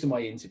in most of my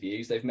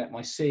interviews. They've met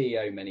my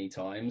CEO many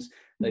times.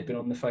 They've been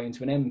on the phone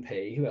to an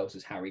MP. Who else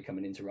has Harry come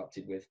and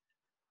interrupted with?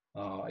 I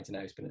don't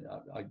know. It's been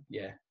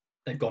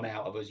they've gone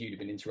out of us. You'd have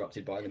been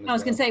interrupted by them as I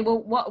was going to say,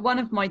 one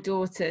of my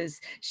daughters,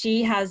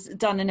 she has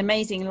done an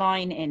amazing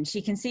line in.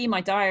 She can see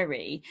my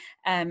diary,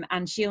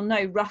 and she'll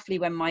know roughly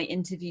when my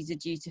interviews are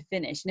due to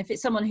finish. And if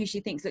it's someone who she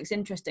thinks looks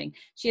interesting,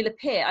 she'll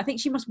appear. I think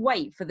she must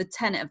wait for the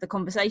tenet of the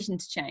conversation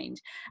to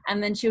change,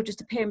 and then she'll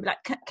just appear and be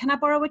like, "Can I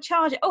borrow a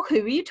charger?" Oh,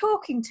 who are you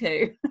talking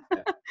to?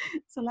 Yeah.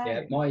 It's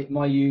hilarious. Yeah,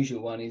 my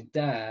usual one is,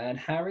 Dad,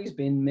 Harry's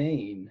been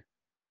mean.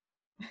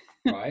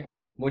 Right?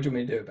 What do you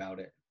want me to do about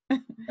it?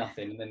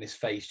 Nothing. And then this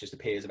face just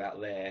appears about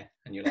there,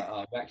 and you're like,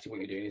 oh, actually what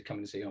you're doing is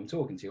coming to see who I'm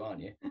talking to,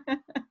 aren't you?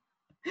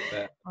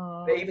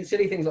 But even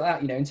silly things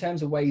like that, in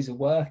terms of ways of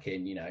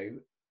working,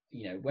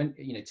 when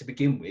to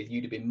begin with,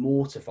 you'd have been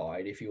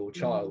mortified if your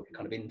child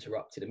kind of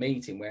interrupted a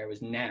meeting,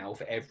 whereas now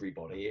for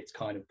everybody it's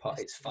kind of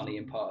it's funny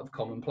and part of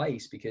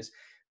commonplace because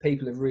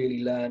people have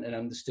really learned and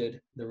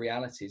understood the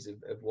realities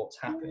of what's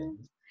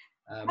happened.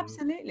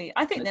 Absolutely.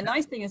 I think the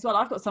nice thing as well,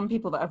 I've got some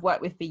people that I've worked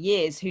with for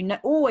years who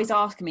always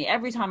ask me,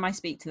 every time I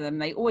speak to them,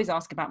 they always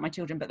ask about my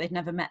children, but they've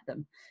never met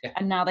them. Yeah.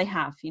 And now they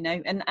have,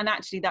 and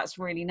actually that's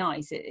really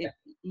nice.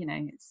 It's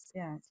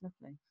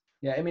lovely.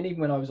 Yeah, I mean,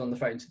 even when I was on the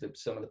phone to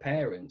some of the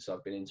parents,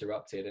 I've been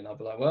interrupted and I'll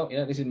be like, well,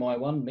 this is my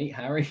one, meet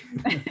Harry.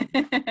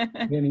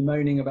 Hear me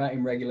moaning about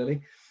him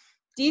regularly.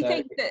 Do you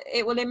think that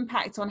it will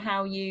impact on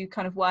how you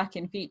kind of work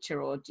in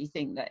future, or do you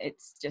think that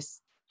it's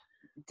just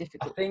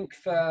difficult? I think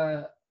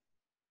for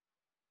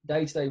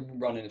day-to-day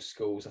running of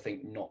schools, I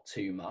think not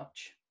too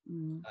much,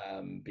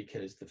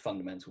 because the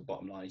fundamental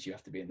bottom line is you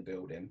have to be in the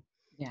building.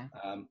 Yeah.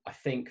 I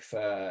think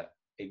for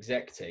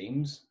exec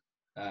teams,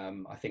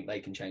 I think they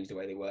can change the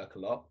way they work a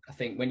lot. I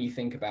think when you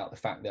think about the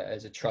fact that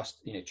as a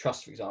trust,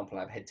 for example,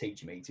 have head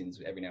teacher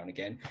meetings every now and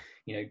again,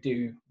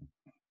 do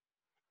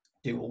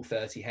all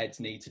 30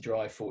 heads need to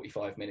drive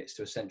 45 minutes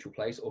to a central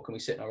place, or can we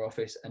sit in our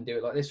office and do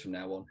it like this from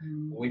now on?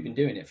 Well, we've been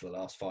doing it for the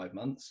last 5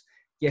 months.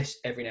 Yes,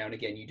 every now and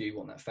again you do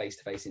want that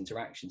face-to-face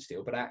interaction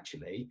still, but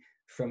actually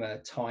from a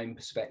time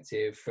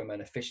perspective, from an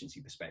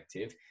efficiency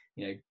perspective,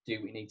 do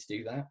we need to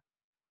do that?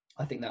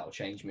 I think that will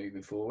change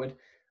moving forward.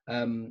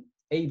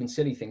 Even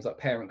silly things like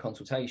parent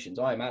consultations,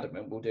 I am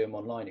adamant we'll do them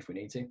online if we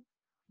need to.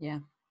 Yeah.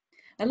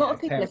 A lot of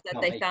people have said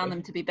they found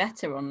them to be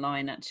better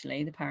online,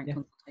 actually, the parent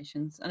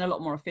consultations, and a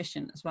lot more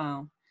efficient as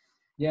well.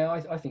 Yeah,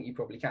 I think you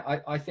probably can.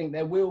 I think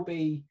there will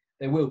be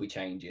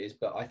changes,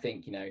 but I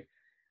think,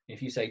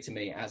 if you say to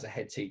me, as a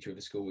head teacher of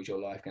a school, is your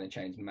life going to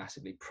change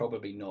massively?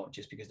 Probably not,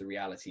 just because the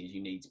reality is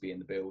you need to be in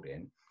the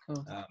building.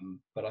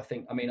 But I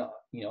think,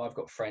 I've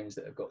got friends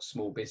that have got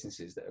small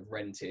businesses that have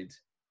rented,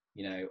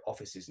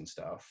 offices and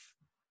stuff.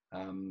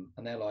 And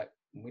they're like,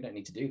 we don't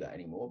need to do that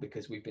anymore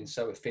because we've been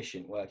so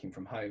efficient working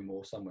from home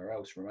or somewhere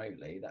else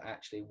remotely that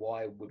actually,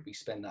 why would we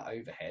spend that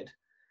overhead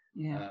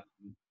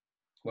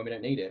when we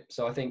don't need it?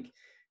 So I think,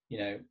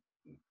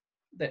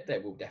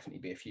 there will definitely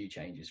be a few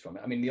changes from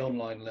it. I mean, the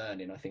online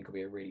learning, I think, will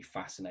be a really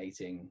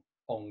fascinating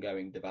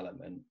ongoing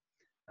development.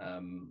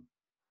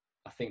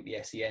 I think the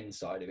SEN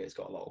side of it's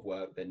got a lot of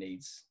work that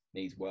needs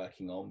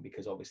working on,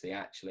 because obviously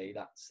actually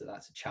that's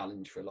a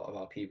challenge for a lot of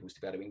our pupils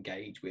to be able to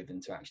engage with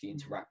and to actually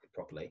interact with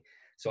properly.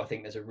 So I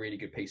think there's a really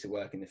good piece of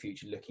work in the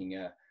future looking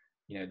at,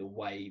 the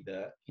way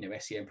that,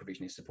 SEN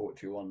provision is supported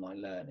through online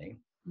learning,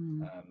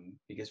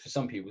 Because for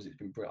some people it's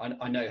been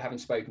I know, having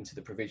spoken to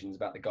the provisions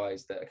about the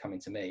guys that are coming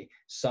to me,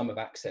 some have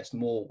accessed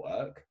more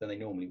work than they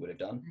normally would have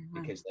done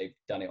because they've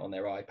done it on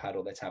their iPad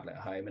or their tablet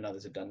at home, and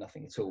others have done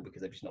nothing at all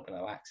because they've just not been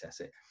able to access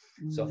it.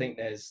 So I think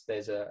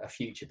there's a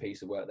future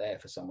piece of work there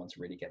for someone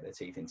to really get their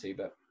teeth into,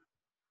 but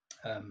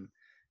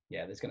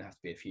yeah, there's going to have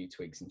to be a few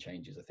tweaks and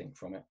changes, I think,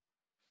 from it.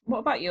 What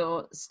about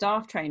your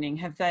staff training?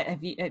 Have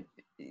you,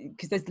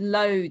 because there's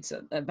loads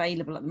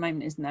available at the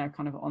moment, isn't there,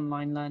 kind of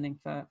online learning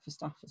for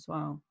staff as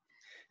well?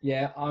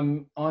 Yeah,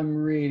 I'm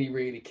really,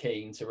 really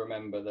keen to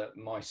remember that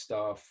my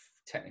staff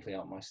technically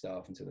aren't my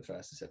staff until the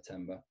 1st of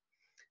September.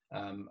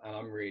 And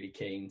I'm really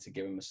keen to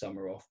give them a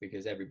summer off,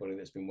 because everybody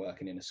that's been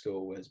working in a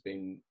school has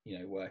been,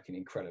 working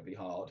incredibly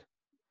hard.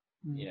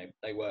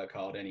 They work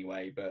hard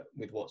anyway, but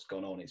with what's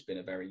gone on, it's been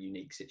a very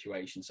unique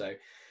situation. So,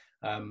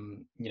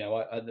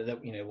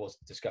 there was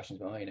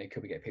discussions about,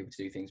 could we get people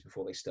to do things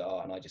before they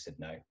start? And I just said,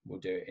 no, we'll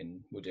do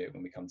it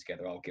when we come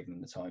together. I'll give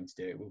them the time to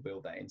do it. We'll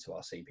build that into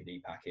our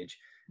CPD package.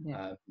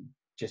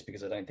 Just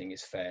because I don't think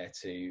it's fair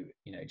to,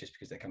 just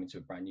because they're coming to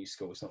a brand new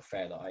school, it's not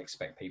fair that I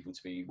expect people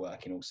to be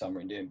working all summer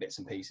and doing bits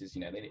and pieces.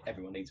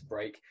 Everyone needs a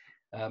break.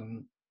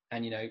 And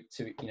it's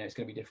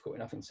going to be difficult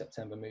enough in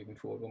September moving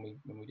forward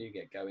when we do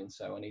get going.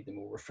 So I need them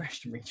all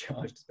refreshed and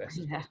recharged as best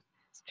as possible.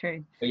 It's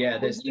true. But yeah,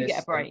 there's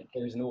get a break.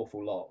 There's an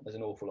awful lot. There's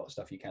an awful lot of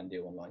stuff you can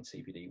do online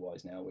CPD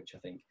wise now, which I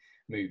think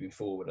moving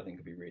forward, I think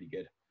would be really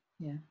good.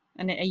 Yeah.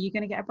 And are you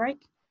going to get a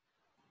break?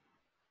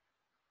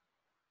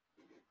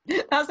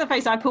 That's the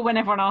face I pull when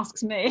everyone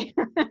asks me.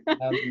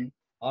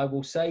 I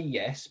will say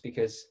yes,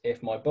 because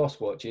if my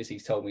boss watches,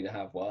 he's told me to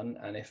have one,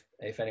 and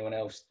if anyone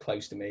else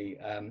close to me,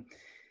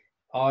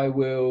 I've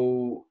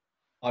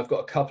got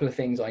a couple of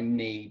things I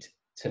need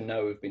to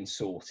know have been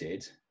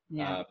sorted,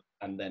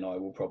 and then I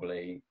will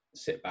probably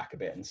sit back a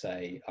bit and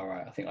say, all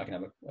right, I think I can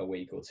have a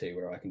week or two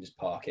where I can just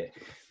park it.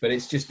 But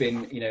it's just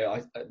been,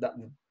 I've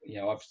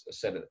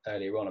said it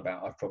earlier on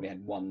about I've probably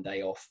had one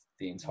day off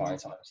the entire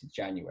time since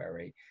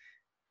January.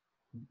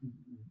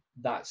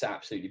 That's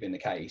absolutely been the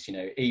case.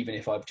 Even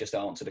if I've just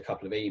answered a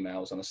couple of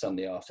emails on a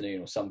Sunday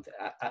afternoon or something,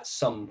 at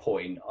some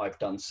point I've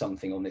done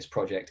something on this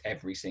project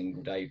every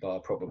single day, bar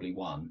probably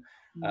one.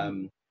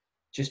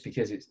 Just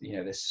because it's,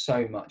 there's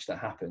so much that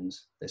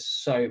happens.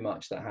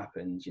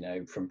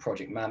 From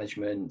project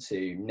management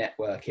to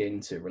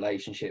networking to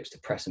relationships to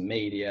press and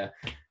media,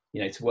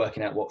 to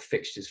working out what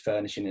fixtures,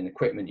 furnishing and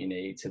equipment you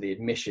need, to the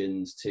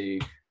admissions, to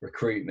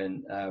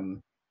recruitment. Do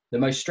you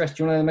want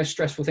to know the most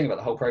stressful thing about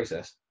the whole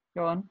process?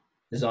 Go on.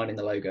 Designing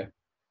the logo.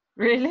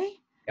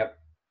 Really? Yep.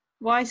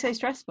 Why so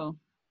stressful?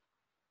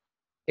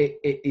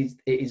 It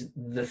is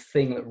the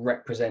thing that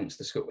represents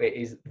the school. It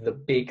is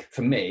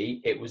for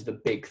me, it was the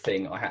big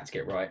thing I had to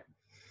get right.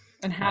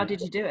 And how did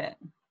you do it?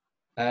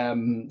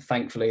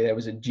 Thankfully, there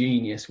was a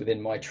genius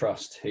within my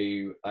trust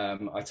who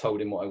I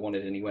told him what I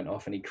wanted, and he went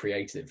off and he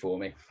created it for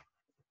me.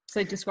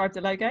 So describe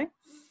the logo.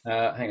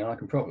 Hang on, I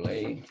can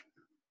probably...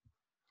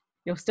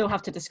 You'll still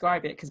have to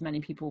describe it because many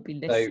people will be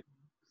listening.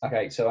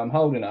 So I'm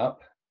holding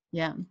up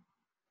so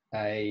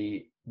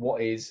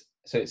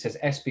it says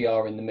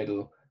SBR in the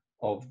middle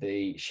of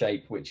the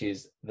shape, which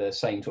is the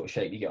same sort of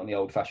shape you get on the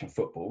old-fashioned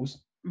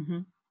footballs.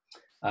 And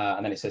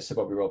then it says Sir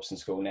Bobby Robson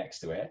School next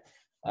to it.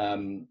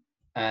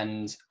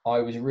 And I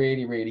was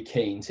really, really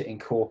keen to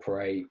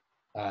incorporate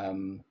a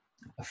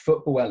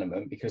football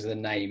element because of the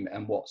name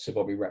and what Sir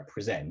Bobby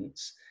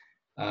represents.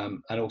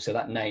 And also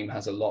that name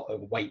has a lot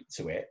of weight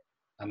to it.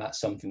 And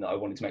that's something that I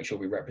wanted to make sure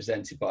we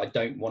represented, but I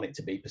don't want it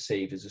to be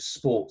perceived as a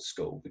sports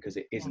school, because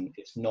it isn't.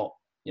 It's not,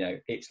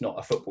 it's not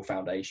a football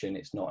foundation.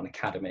 It's not an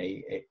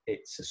academy.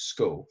 It's a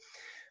school.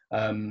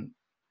 So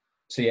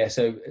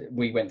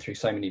we went through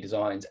so many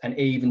designs, and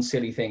even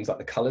silly things like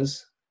the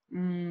colours,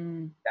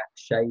 that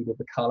shade of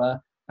the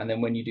colour. And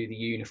then when you do the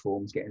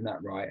uniforms, getting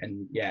that right.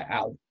 And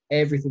out of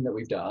everything that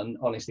we've done,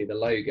 honestly, the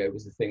logo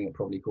was the thing that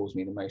probably caused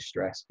me the most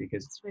stress,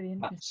 because it's really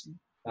interesting.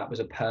 That was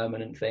a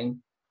permanent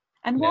thing.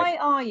 And why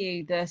are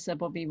you the Sir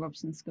Bobby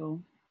Robson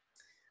School?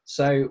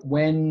 So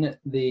when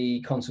the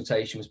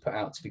consultation was put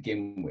out to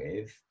begin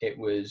with, there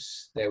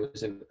was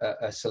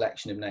a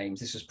selection of names.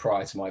 This was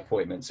prior to my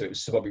appointment, so it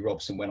was Sir Bobby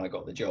Robson when I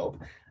got the job.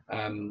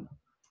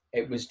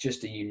 It was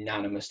just a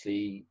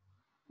unanimously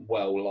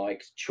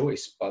well-liked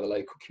choice by the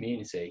local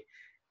community.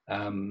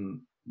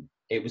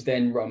 It was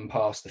then run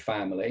past the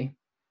family,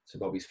 Sir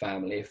Bobby's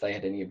family, if they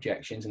had any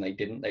objections, and they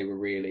didn't. They were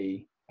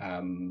really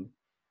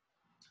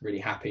really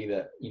happy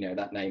that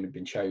that name had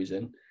been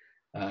chosen,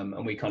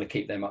 and we kind of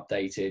keep them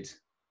updated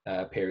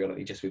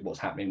periodically just with what's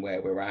happening,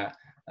 where we're at,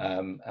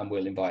 and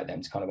we'll invite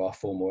them to kind of our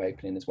formal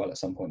opening as well at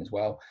some point as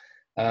well.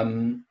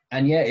 And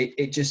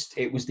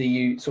it was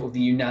the sort of the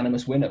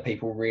unanimous winner.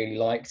 People really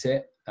liked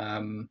it,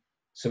 so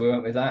we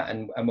went with that.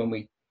 And when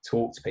we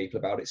talk to people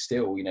about it,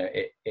 still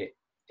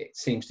it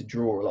seems to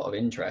draw a lot of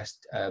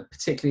interest,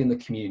 particularly in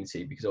the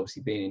community, because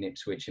obviously being in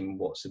Ipswich and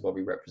what Sir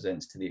Bobby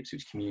represents to the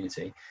Ipswich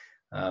community,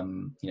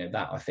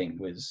 that I think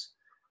was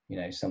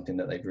something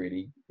that they've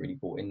really, really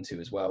bought into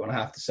as well. And I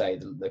have to say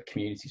the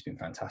community's been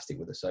fantastic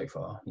with us so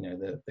far.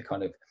 The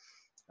kind of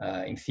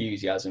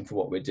enthusiasm for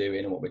what we're doing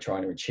and what we're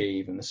trying to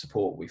achieve, and the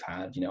support we've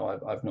had. You know,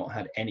 I've not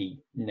had any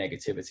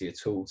negativity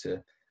at all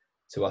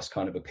to us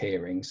kind of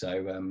appearing.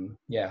 So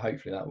yeah,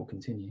 hopefully that will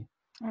continue.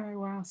 Oh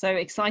wow, so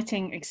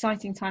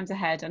exciting times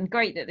ahead, and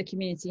great that the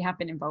community have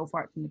been involved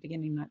right from the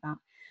beginning like that.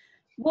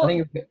 I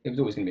think it was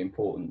always going to be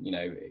important. You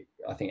know,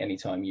 I think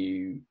anytime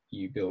you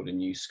build a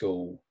new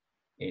school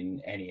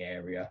in any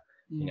area,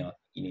 you know,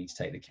 you need to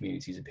take the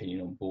community's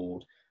opinion on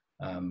board.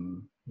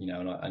 You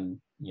know, and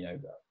you know,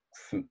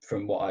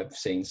 from what I've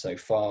seen so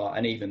far,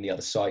 and even the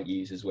other site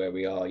users where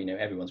we are, you know,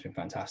 everyone's been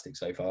fantastic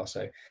so far.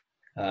 So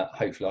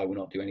hopefully I will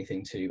not do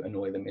anything to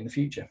annoy them in the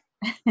future.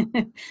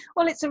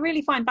 Well, it's a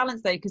really fine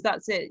balance though, because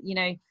that's it. You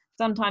know,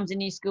 sometimes a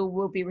new school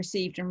will be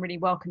received and really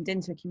welcomed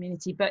into a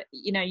community, but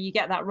you know, you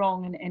get that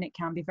wrong and it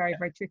can be very,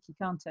 very tricky,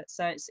 can't it?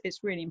 So it's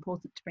really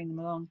important to bring them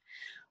along.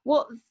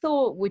 What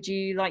thought would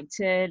you like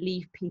to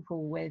leave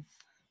people with?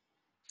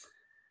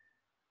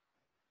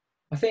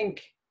 I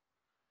think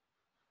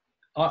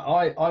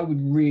I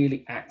would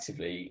really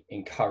actively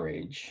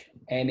encourage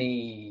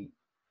any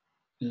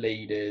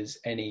leaders,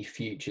 any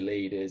future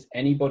leaders,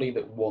 anybody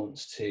that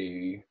wants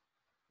to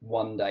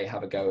one day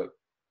have a go at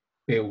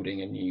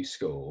building a new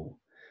school.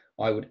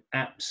 I would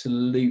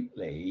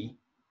absolutely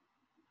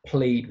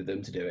plead with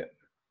them to do it.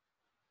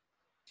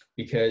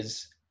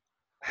 Because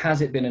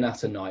has it been an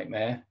utter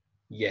nightmare?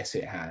 Yes,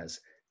 it has.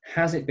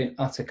 Has it been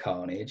utter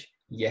carnage?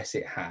 Yes,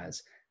 it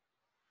has.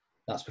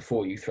 That's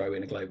before you throw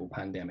in a global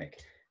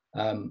pandemic.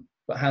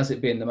 But has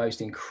it been the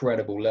most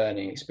incredible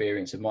learning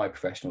experience of my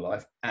professional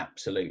life?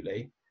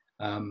 Absolutely.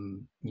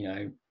 You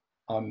know,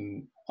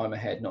 I'm a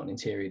head, not an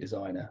interior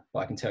designer, but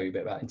I can tell you a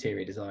bit about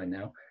interior design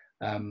now.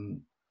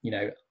 You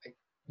know,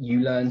 you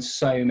learn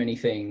so many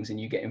things and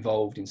you get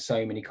involved in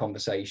so many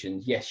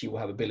conversations. Yes, you will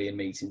have a billion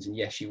meetings, and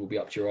yes, you will be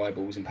up to your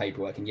eyeballs in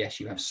paperwork, and yes,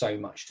 you have so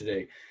much to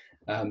do.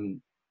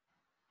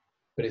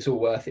 But it's all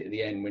worth it at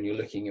the end when you're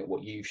looking at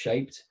what you've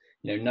shaped.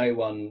 You know, no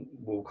one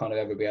will kind of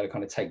ever be able to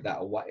kind of take that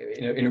away.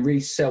 In a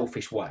really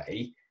selfish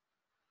way,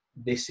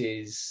 this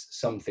is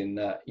something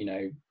that, you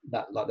know,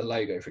 that like the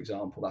logo, for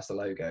example, that's the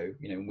logo,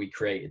 you know, and we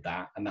created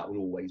that, and that will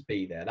always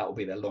be there. That will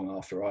be there long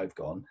after I've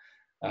gone.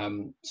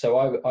 So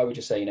I would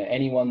just say, you know,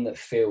 anyone that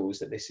feels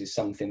that this is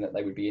something that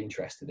they would be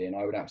interested in,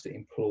 I would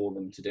absolutely implore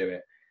them to do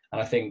it.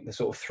 And I think the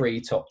sort of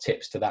 3 top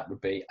tips to that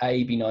would be,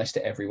 A, be nice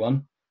to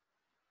everyone.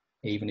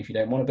 Even if you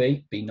don't want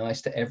to be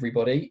nice to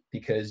everybody,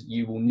 because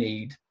you will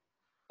need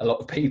a lot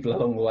of people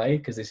along the way,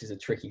 because this is a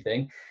tricky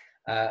thing.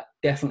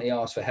 Definitely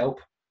ask for help.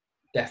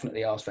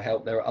 Definitely ask for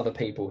help. There are other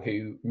people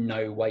who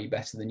know way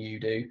better than you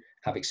do,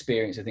 have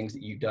experience of things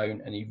that you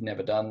don't and you've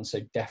never done. So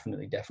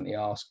definitely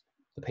ask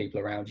the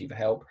people around you for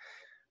help.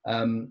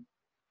 And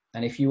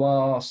if you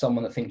are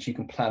someone that thinks you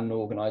can plan and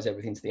organize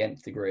everything to the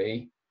nth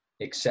degree,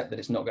 accept that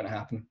it's not going to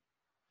happen.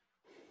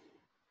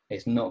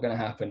 It's not going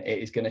to happen. It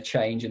is going to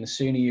change. And the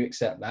sooner you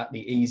accept that,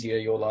 the easier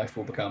your life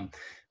will become,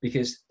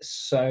 because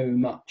so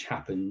much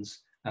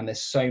happens and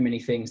there's so many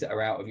things that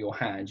are out of your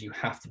hands. You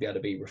have to be able to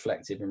be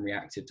reflective and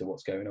reactive to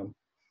what's going on.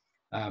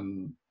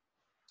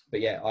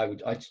 But yeah,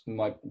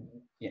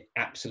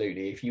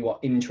 absolutely. If you are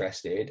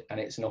interested and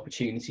it's an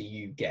opportunity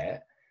you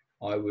get,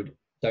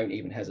 don't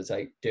even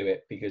hesitate, do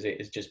it, because it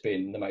has just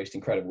been the most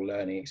incredible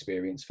learning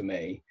experience for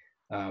me.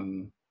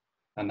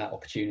 And that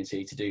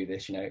opportunity to do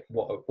this, you know,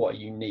 what a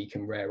unique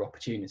and rare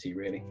opportunity,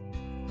 really.